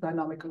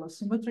dynamical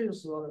asymmetry.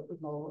 So,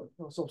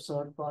 it's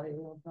observed by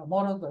a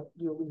model that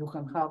you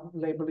can have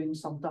labeling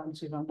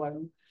sometimes even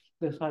when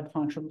the head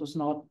function does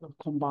not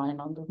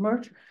combine under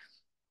merge.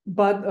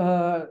 But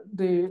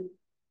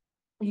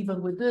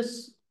even with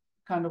this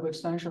kind of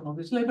extension of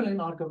this labeling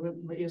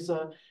algorithm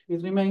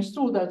it remains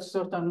true that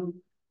certain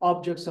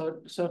objects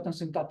or certain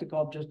syntactic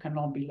objects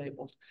cannot be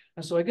labeled.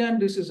 And so again,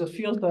 this is a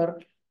filter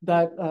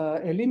that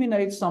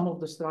eliminates some of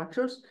the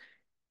structures,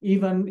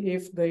 even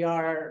if they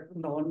are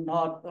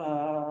not,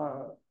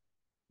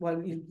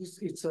 well,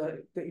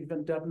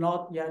 even they're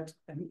not yet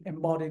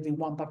embodied in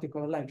one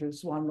particular language.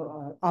 It's one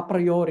a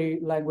priori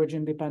language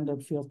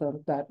independent filter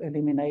that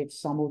eliminates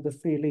some of the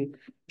freely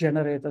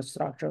generated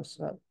structures.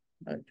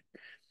 Right.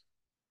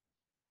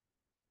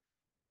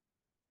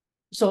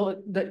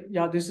 So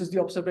this is the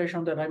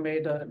observation that I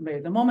made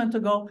a moment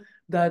ago,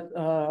 that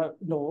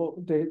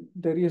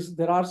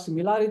there are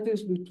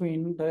similarities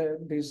between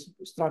this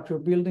structure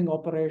building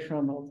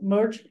operation of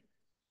merge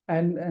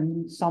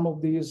and some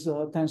of these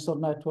tensor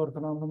network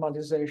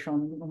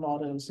normalization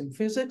models in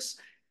physics.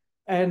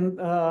 And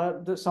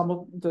there's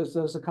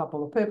a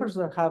couple of papers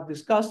that have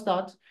discussed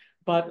that,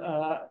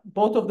 but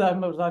both of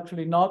them are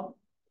actually not,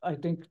 I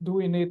think,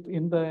 doing it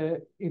in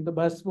the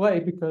best way,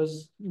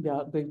 because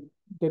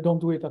they don't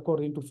do it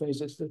according to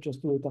phases, they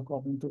just do it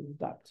according to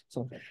that.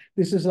 So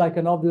this is like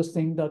an obvious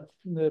thing that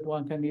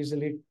one can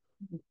easily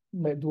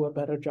do a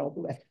better job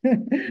with.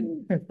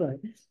 Right.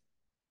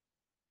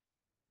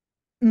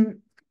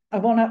 I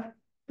want to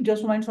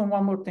just mention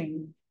one more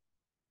thing.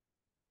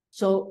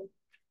 So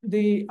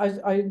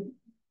I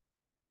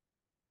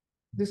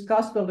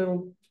discussed a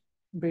little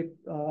bit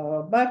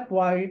back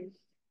why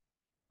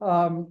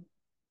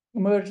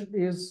merge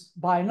is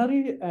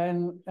binary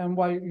and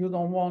why you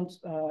don't want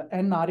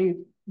N.8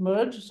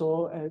 merge.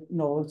 So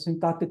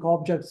syntactic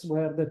objects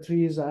where the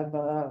trees have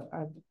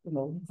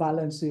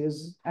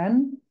valencies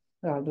N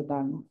rather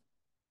than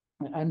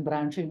N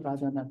branching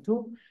rather than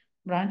 2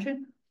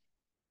 branching.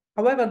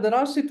 However, there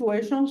are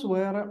situations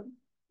where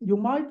you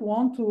might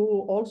want to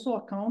also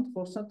account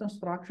for certain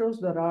structures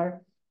that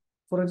are,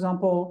 for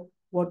example,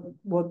 what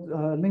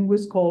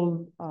linguists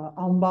call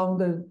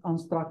unbounded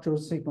unstructured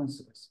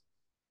sequences.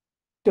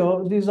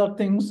 So these are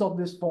things of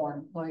this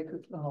form, like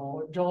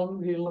John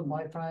will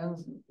my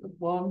friends,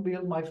 one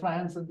will my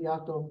friends at the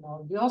act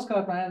of the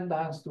Oscar and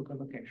dance to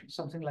convocation,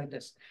 something like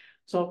this.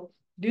 So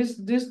this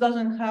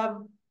doesn't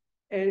have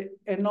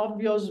an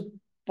obvious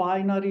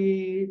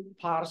binary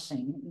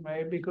parsing,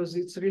 right? Because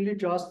it's really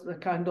just a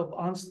kind of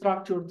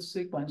unstructured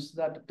sequence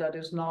that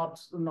is not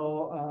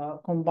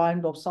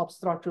combined of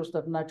substructures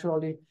that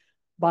naturally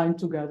bind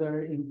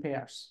together in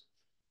pairs.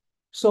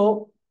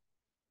 So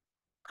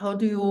how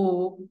do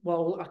you,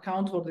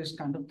 account for these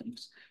kind of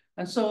things?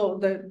 And so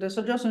the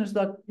suggestion is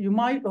that you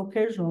might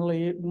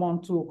occasionally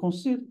want to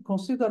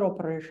consider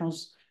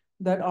operations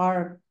that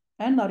are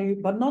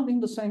N.8, but not in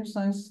the same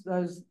sense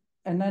as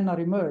an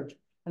N.8 merge.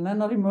 An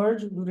N.8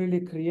 merge really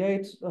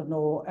creates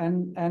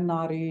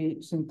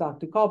N.8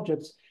 syntactic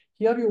objects.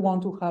 Here you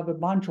want to have a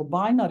bunch of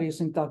binary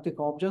syntactic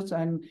objects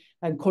and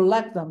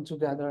collect them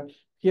together.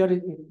 Here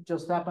it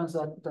just happens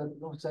that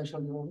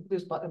essentially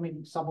this, but I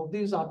mean, some of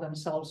these are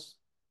themselves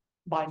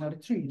binary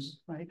trees,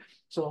 right?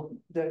 So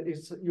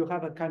you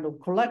have a kind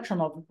of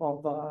collection of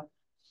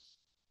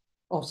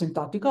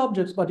syntactic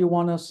objects, but you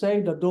want to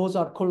say that those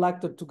are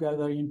collected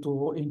together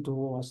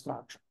into a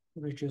structure,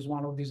 which is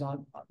one of these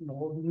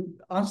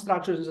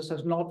unstructured, in the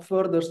sense, not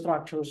further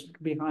structures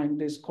behind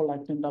this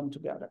collecting them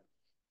together.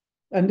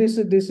 And this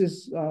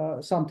is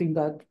something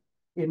that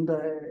in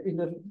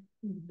the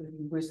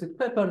linguistic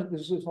paper,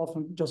 this is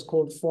often just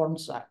called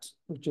FormSet,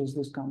 which is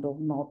this kind of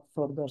not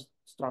further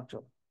structure.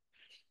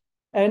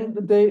 And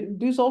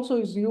this also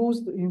is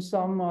used in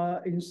some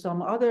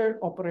other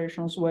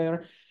operations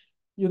where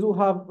you do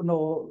have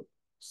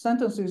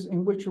sentences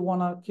in which you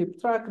want to keep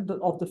track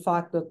of the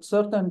fact that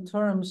certain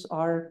terms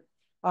are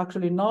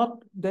actually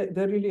not, they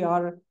really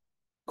are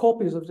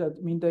copies of that.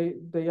 I mean,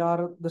 they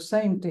are the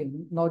same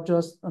thing, not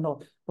just,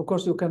 of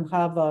course you can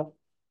have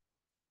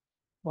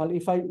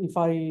if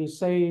I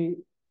say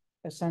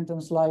a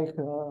sentence like,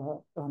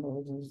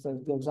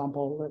 the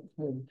example,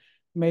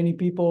 many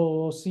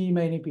people see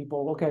many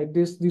people. Okay,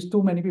 these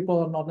too many people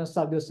are not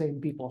necessarily the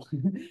same people.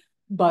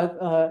 But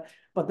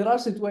there are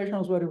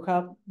situations where you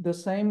have the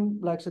same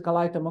lexical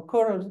item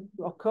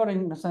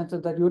occurring in a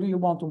sentence that you really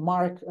want to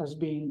mark as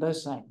being the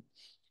same.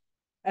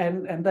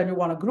 And then you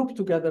want to group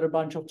together a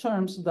bunch of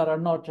terms that are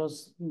not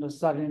just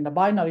necessarily in a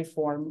binary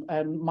form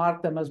and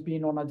mark them as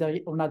being on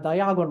a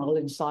diagonal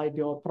inside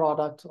your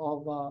product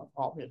of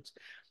objects.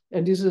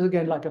 And this is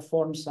again like a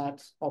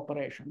FormSet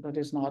operation that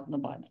is not in a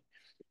binary.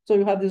 So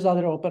you have these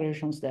other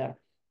operations there.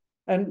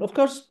 And of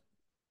course,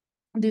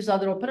 these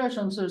other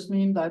operations just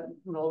mean that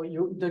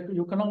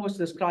you can always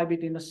describe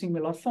it in a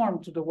similar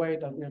form to the way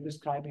that we are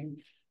describing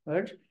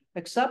merge,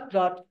 except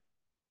that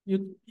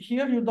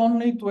here you don't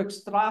need to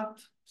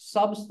extract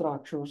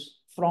substructures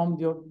from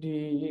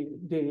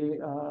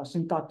the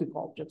syntactic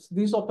objects.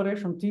 These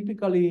operations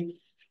typically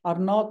are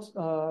not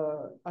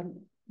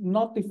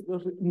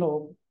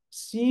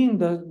seeing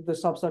the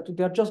substructure.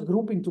 They're just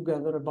grouping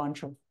together a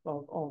bunch of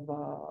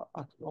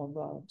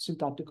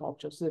syntactic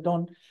objects.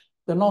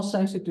 They're not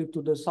sensitive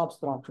to the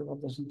substructure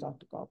of the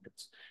syntactic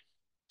objects.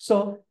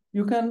 So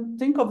you can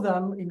think of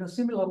them in a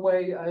similar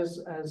way as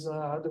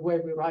the way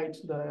we write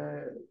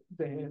the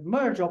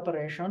merge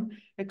operation,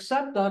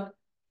 except that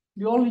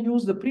you only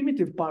use the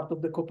primitive part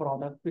of the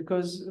coproduct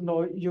because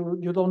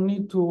you don't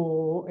need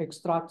to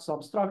extract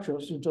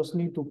substructures. You just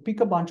need to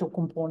pick a bunch of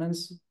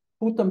components,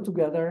 put them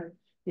together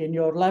in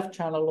your left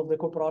channel of the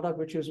coproduct,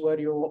 which is where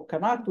you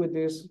connect with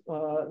this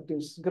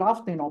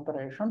grafting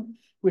operation,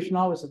 which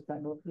now is a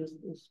kind of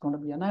is going to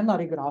be an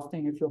n-ary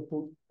grafting if you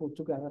put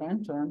together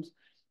n terms,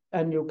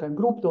 and you can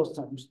group those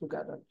terms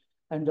together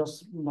and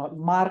just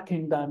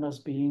marking them as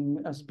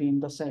being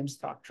the same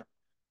structure,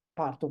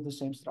 part of the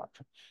same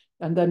structure.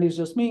 And then this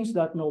just means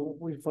that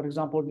for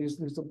example, this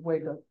is the way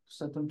that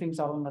certain things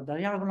are on the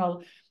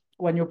diagonal.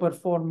 When you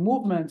perform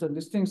movements and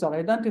these things are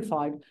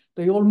identified,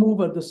 they all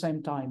move at the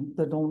same time.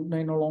 They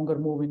no longer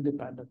move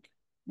independently.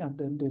 And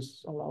then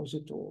this allows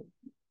you to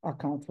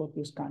account for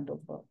this kind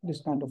of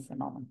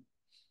phenomenon.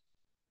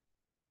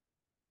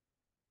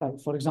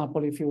 For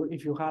example, if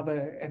you have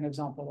an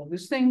example of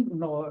this thing,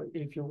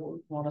 if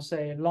you want to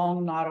say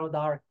long, narrow,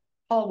 dark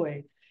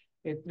hallway,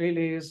 it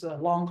really is a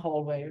long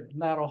hallway,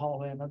 narrow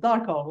hallway, and a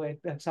dark hallway,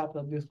 except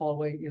that this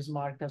hallway is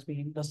marked as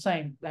being the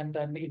same, and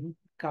then it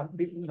can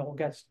be,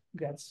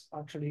 gets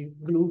actually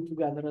glued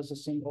together as a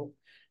single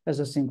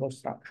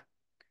structure.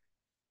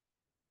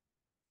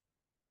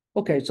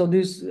 Okay, so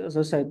this, as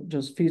I said,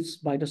 just fits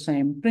by the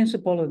same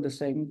principle and the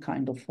same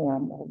kind of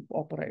form of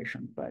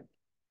operation, right?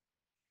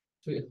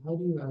 So how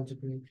do you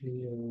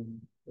algebraically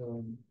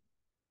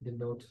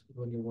denote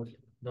when you want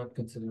not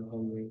consider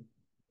hallway?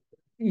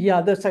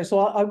 Yeah, that's right. So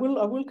I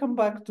will come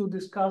back to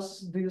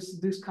discuss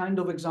this kind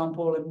of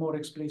example more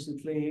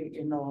explicitly,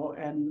 I'll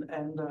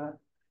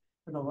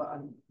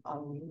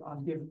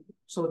give.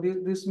 So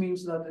this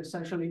means that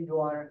essentially you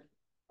are,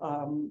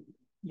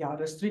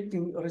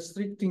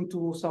 restricting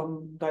to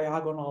some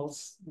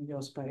diagonals in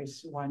your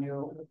space when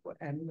you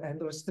and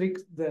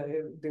restrict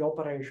the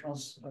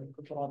operations like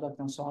the product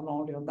and so on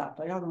only on that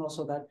diagonal,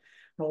 so that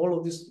all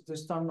of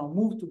this term now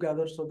move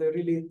together, so they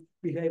really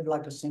behave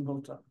like a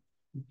single term.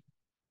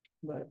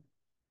 But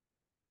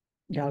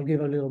yeah, I'll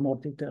give a little more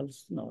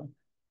details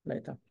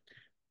later.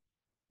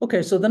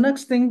 Okay, so the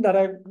next thing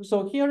that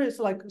so here is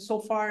like so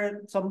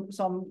far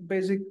some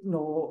basic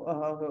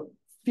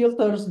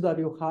filters that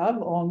you have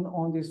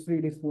on these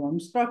 3D form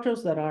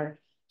structures that are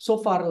so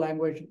far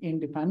language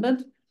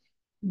independent,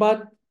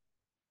 but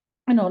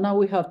now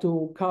we have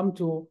to come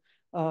to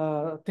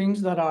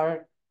things that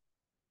are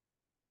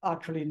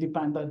actually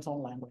dependent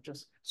on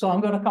languages. So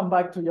I'm going to come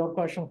back to your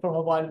question from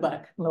a while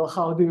back.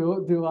 How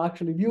do you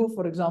actually view,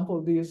 for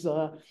example, these,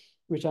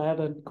 which I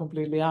hadn't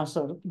completely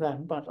answered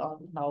then, but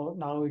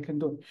now we can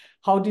do it.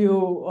 How do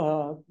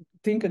you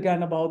think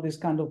again about this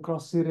kind of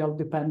cross-serial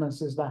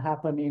dependencies that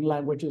happen in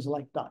languages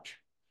like Dutch?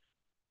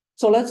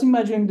 So let's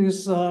imagine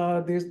this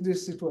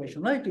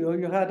situation, right?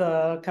 You had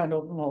a kind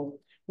of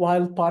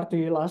wild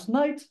party last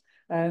night,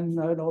 and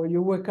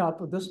you wake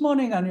up this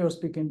morning and you're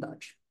speaking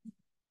Dutch.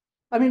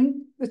 I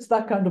mean, it's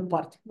that kind of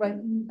party, right?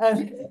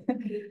 And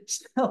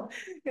so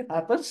it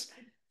happens.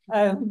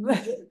 And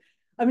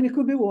I mean, it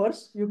could be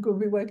worse. You could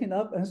be waking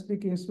up and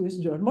speaking Swiss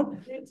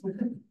German,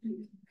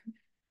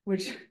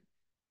 which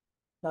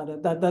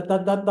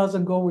that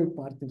doesn't go with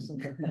parties.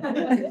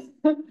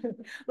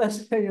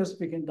 Let's say you're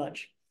speaking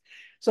Dutch.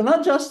 So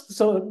not just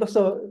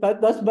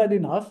that's bad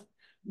enough,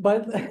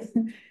 but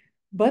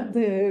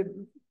the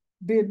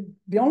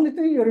only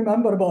thing you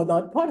remember about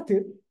that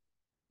party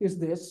is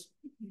this.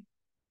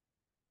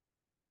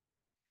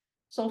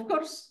 So of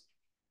course,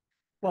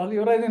 well,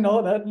 you already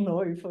know that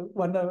if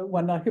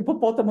when a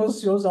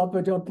hippopotamus shows up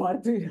at your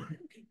party,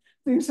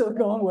 things have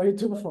gone way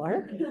too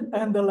far,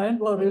 and the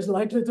landlord is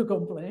likely to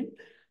complain.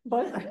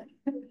 But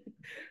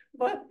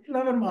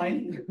never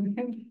mind.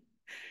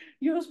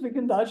 You're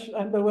speaking Dutch,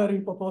 and there were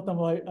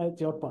hippopotami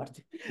at your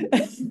party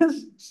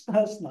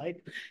last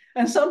night,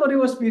 and somebody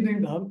was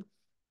speeding up,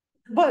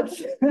 but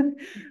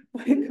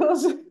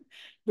because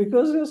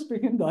you're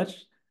speaking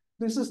Dutch,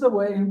 this is the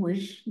way in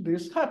which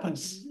this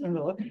happens.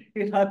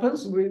 It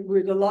happens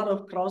with a lot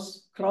of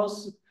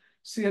cross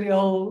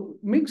serial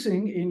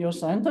mixing in your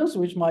sentence,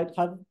 which might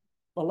have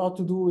a lot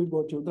to do with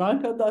what you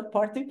drank at that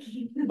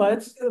party,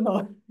 but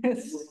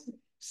it's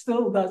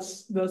still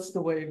that's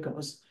the way it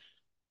goes.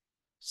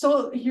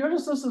 So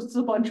here's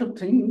a bunch of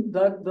things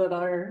that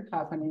are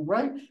happening,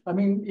 right? I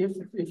mean,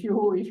 if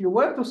you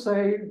were to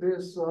say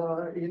this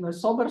in a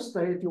sober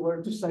state, you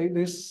were to say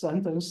this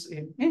sentence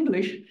in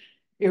English,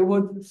 it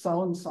would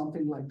sound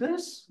something like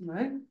this,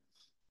 right?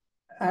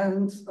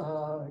 And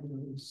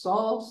you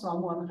saw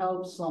someone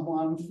help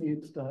someone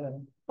feed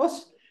the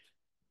bus,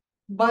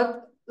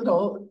 but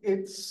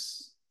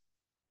it's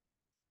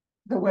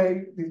the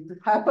way it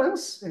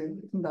happens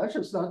in Dutch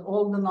is that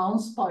all the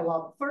nouns pile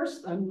up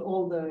first and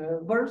all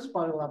the verbs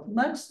pile up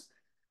next.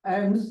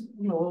 And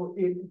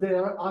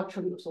they're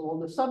actually, so all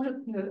the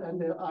subject and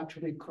they're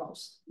actually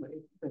crossed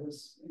like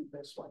this in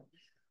this way.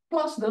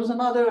 Plus, there's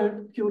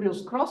another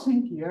curious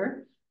crossing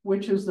here,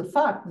 which is the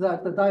fact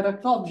that the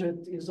direct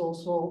object is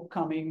also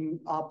coming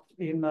up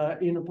in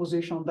a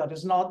position that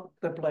is not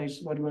the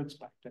place where you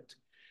expect it.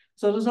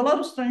 So there's a lot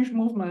of strange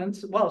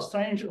movements. Well,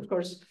 strange, of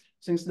course,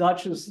 since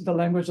Dutch is the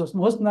language that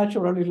most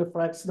naturally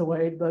reflects the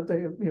way that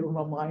the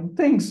mind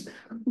thinks.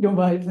 You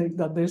might think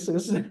that this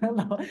is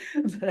the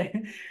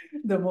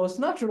most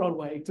natural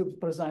way to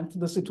present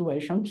the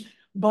situation.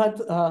 But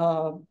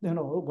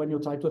when you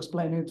try to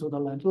explain it to the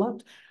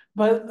landlord,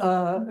 but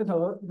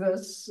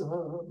there's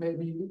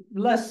maybe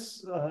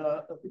less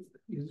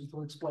easy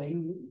to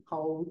explain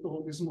how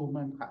all this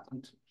movement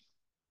happened.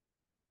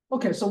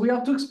 Okay, so we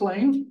have to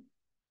explain.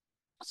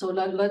 So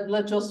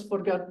let's just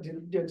forget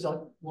the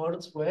exact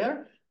words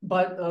where,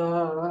 but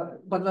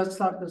let's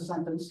start the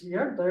sentence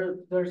here.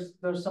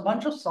 There's a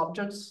bunch of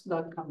subjects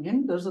that come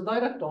in. There's a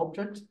direct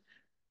object,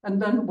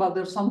 and then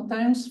there's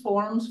sometimes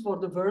forms for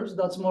the verbs.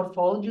 That's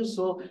morphology,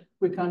 so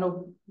we kind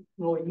of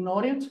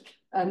ignore it.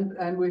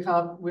 And we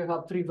have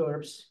three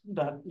verbs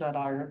that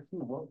are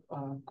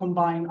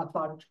combined,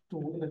 attached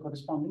to the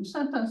corresponding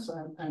sentence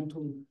and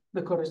to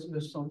the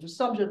corresponding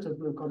subject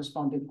and the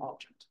corresponding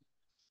object.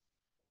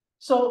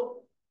 So.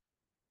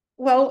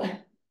 Well,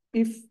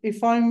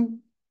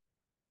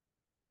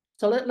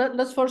 so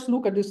let's first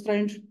look at this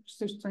strange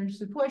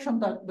situation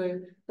that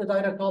the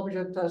direct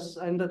object has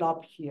ended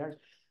up here.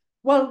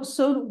 Well,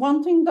 so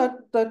one thing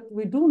that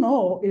we do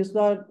know is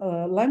that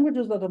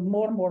languages that have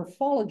more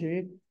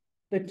morphology,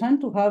 they tend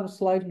to have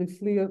slightly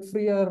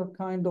freer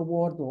kind of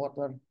word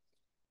order.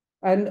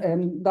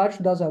 And Dutch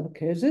does have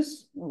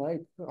cases,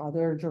 like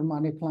other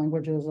Germanic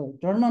languages are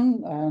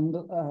German. And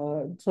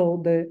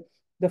so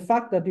the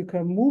fact that you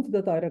can move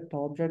the direct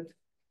object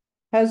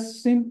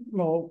has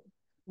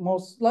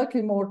most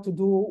likely more to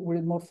do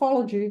with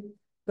morphology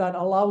that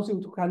allows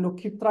you to kind of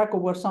keep track of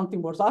where something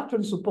was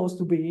actually supposed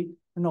to be,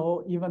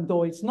 even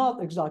though it's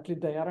not exactly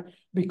there,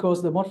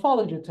 because the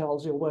morphology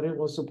tells you where it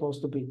was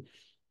supposed to be.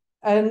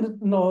 And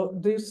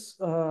this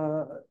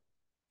the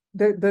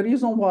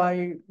reason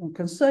why we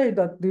can say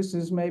that this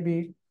is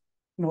maybe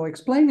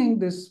explaining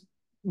this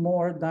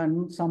more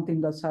than something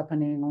that's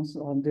happening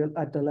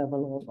at the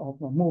level of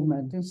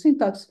movement in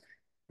syntax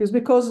is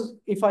because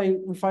if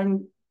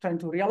I'm trying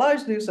to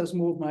realize this as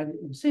movement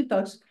in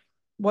syntax,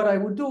 what I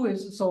would do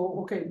is,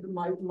 so okay,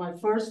 my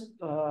first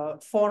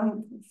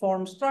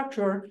form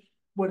structure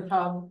would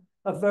have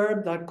a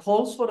verb that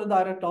calls for a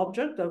direct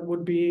object that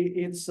would be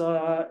its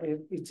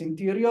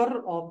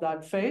interior of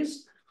that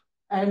phase,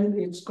 and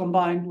it's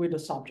combined with a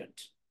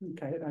subject.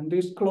 Okay, and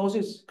this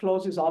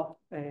closes up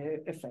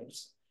a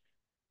phase.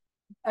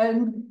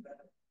 And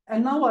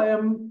now I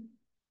am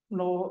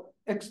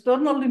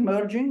externally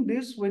merging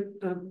this with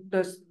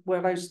this,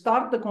 where I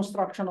start the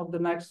construction of the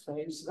next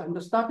phase.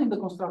 And starting the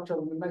construction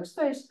of the next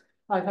phase,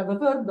 I have a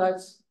verb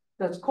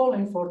that's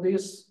calling for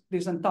this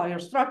entire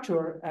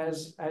structure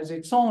as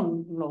its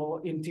own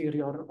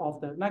interior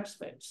of the next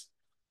phase.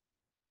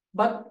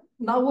 But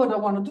now what I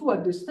want to do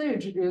at this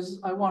stage is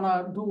I want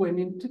to do an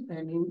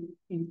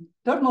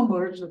internal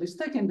merge that is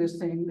taking this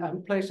thing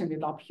and placing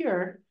it up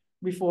here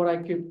before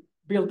I keep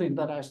building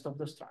the rest of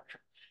the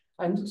structure.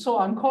 And so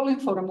I'm calling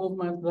for a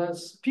movement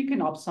that's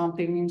picking up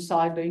something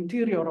inside the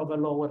interior of a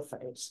lower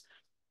phase.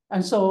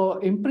 And so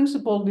in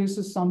principle, this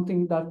is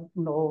something that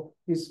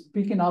is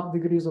picking up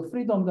degrees of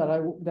freedom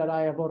that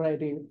I have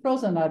already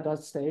frozen at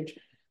that stage.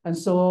 And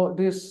so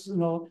this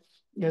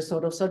is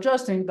sort of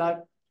suggesting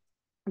that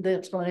the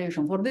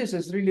explanation for this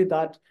is really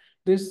that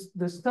this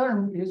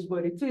term is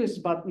where it is,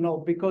 but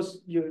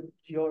because you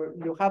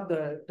have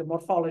the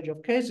morphology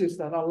of cases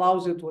that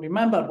allows you to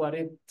remember what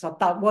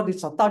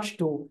it's attached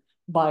to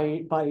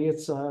by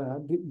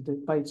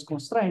its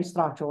constraint,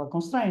 structural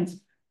constraints,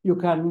 you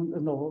can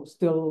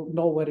still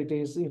know where it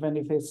is, even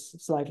if it's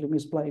slightly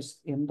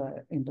misplaced in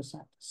the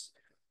sentence.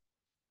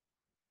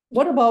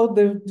 What about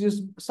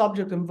this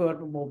subject and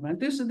verb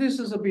movement? This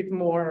is a bit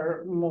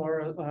more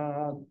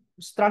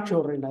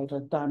structure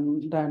related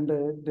than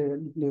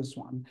this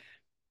one.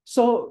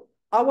 So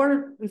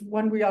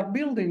when we are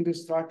building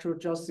this structure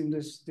just in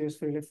this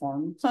freely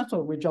form,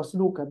 so we just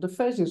look at the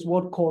phases,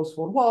 what calls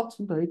for what,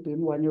 right?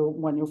 And when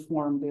you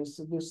form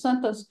this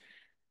sentence,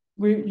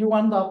 you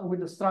end up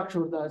with a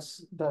structure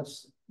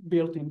that's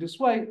built in this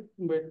way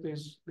with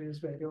these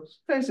various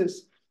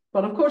phases.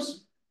 But of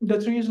course,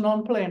 the tree is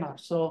non-planar.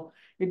 So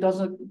it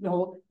doesn't,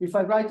 if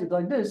I write it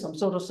like this, I'm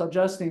sort of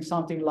suggesting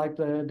something like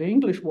the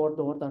English word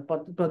order,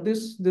 but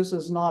this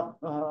is not,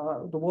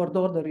 the word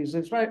order is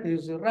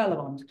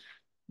irrelevant.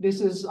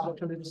 This is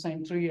actually the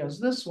same tree as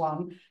this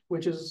one,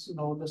 which is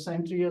the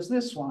same tree as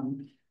this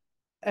one.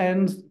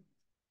 And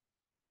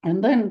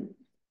then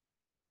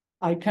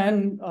I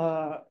can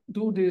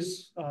do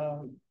this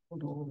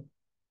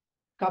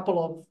couple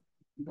of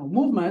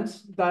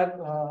movements that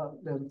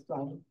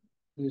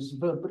these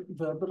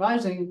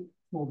verbalizing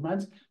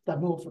movements that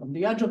move from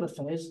the edge of the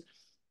face,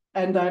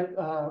 and that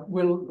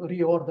will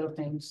reorder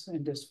things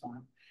in this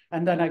form.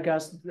 And then I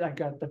guess I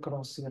get the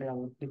cross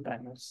serial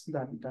dependence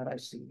that I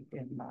see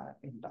in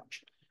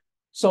Dutch.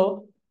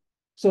 So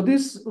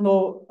this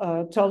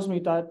tells me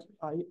that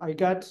I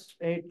get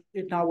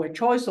now a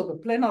choice of a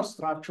planar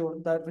structure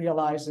that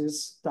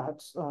realizes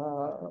that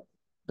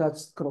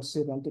that's cross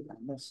serial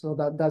dependence. So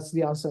that's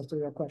the answer to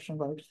your question.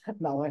 But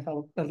now I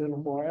have a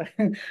little more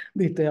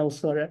details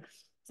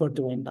for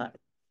doing that.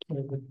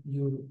 But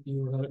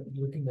you are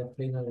looking at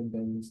planar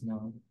embeddings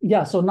now.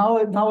 Yeah. So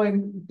now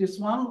in this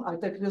one, I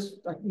take this.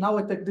 Now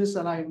I take this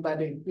and I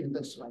embed it in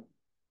this way.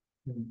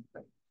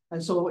 Right.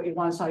 And so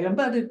once I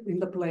embed it in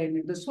the plane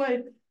in this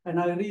way, and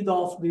I read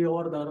off the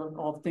order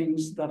of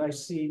things that I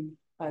see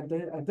at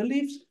the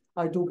leaves,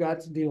 I do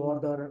get the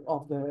order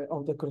of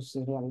the cross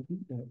serial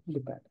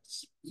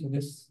dependence. So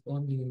this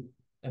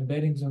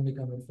embeddings only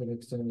coming for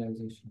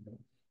externalization. Right?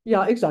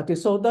 Yeah, exactly.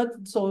 So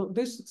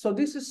this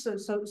is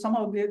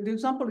somehow the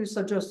example is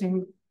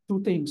suggesting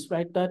two things,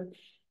 right? That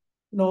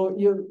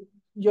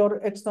your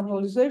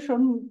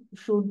externalization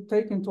should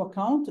take into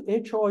account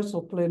a choice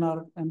of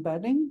planar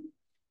embedding,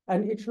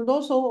 and it should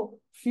also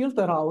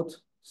filter out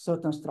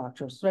certain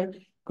structures, right?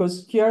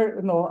 Because here,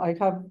 I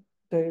have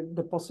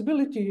the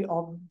possibility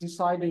of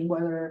deciding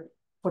whether,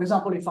 for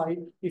example,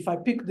 if I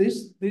pick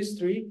this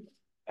tree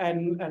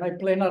and I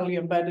planarly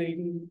embed it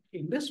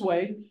in this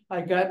way,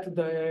 I get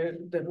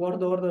the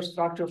word order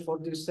structure for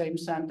this same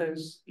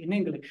sentence in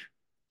English.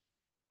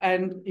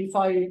 And if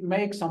I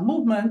make some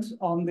movement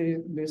on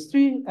this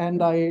tree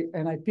and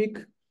I pick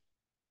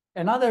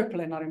another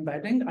planar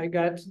embedding, I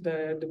get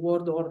the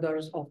word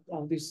orders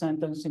of this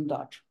sentence in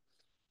Dutch.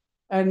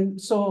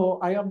 And so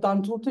I have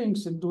done two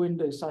things in doing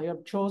this. I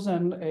have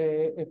chosen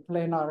a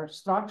planar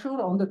structure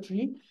on the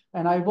tree,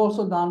 and I've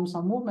also done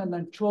some movement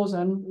and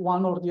chosen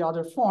one or the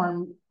other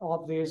form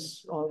of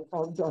this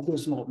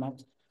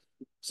movement.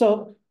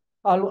 So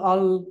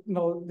I'll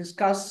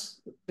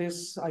discuss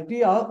this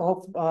idea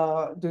of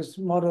this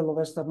model of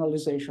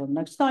externalization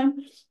next time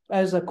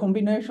as a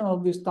combination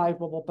of this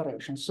type of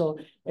operations. So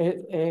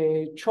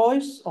a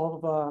choice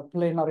of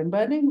planar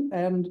embedding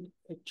and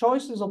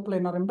choices of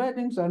planar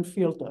embeddings and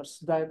filters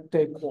that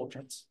take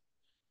quotients,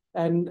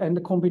 and the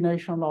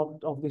combination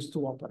of these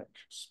two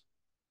operations.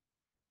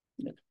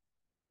 Yeah.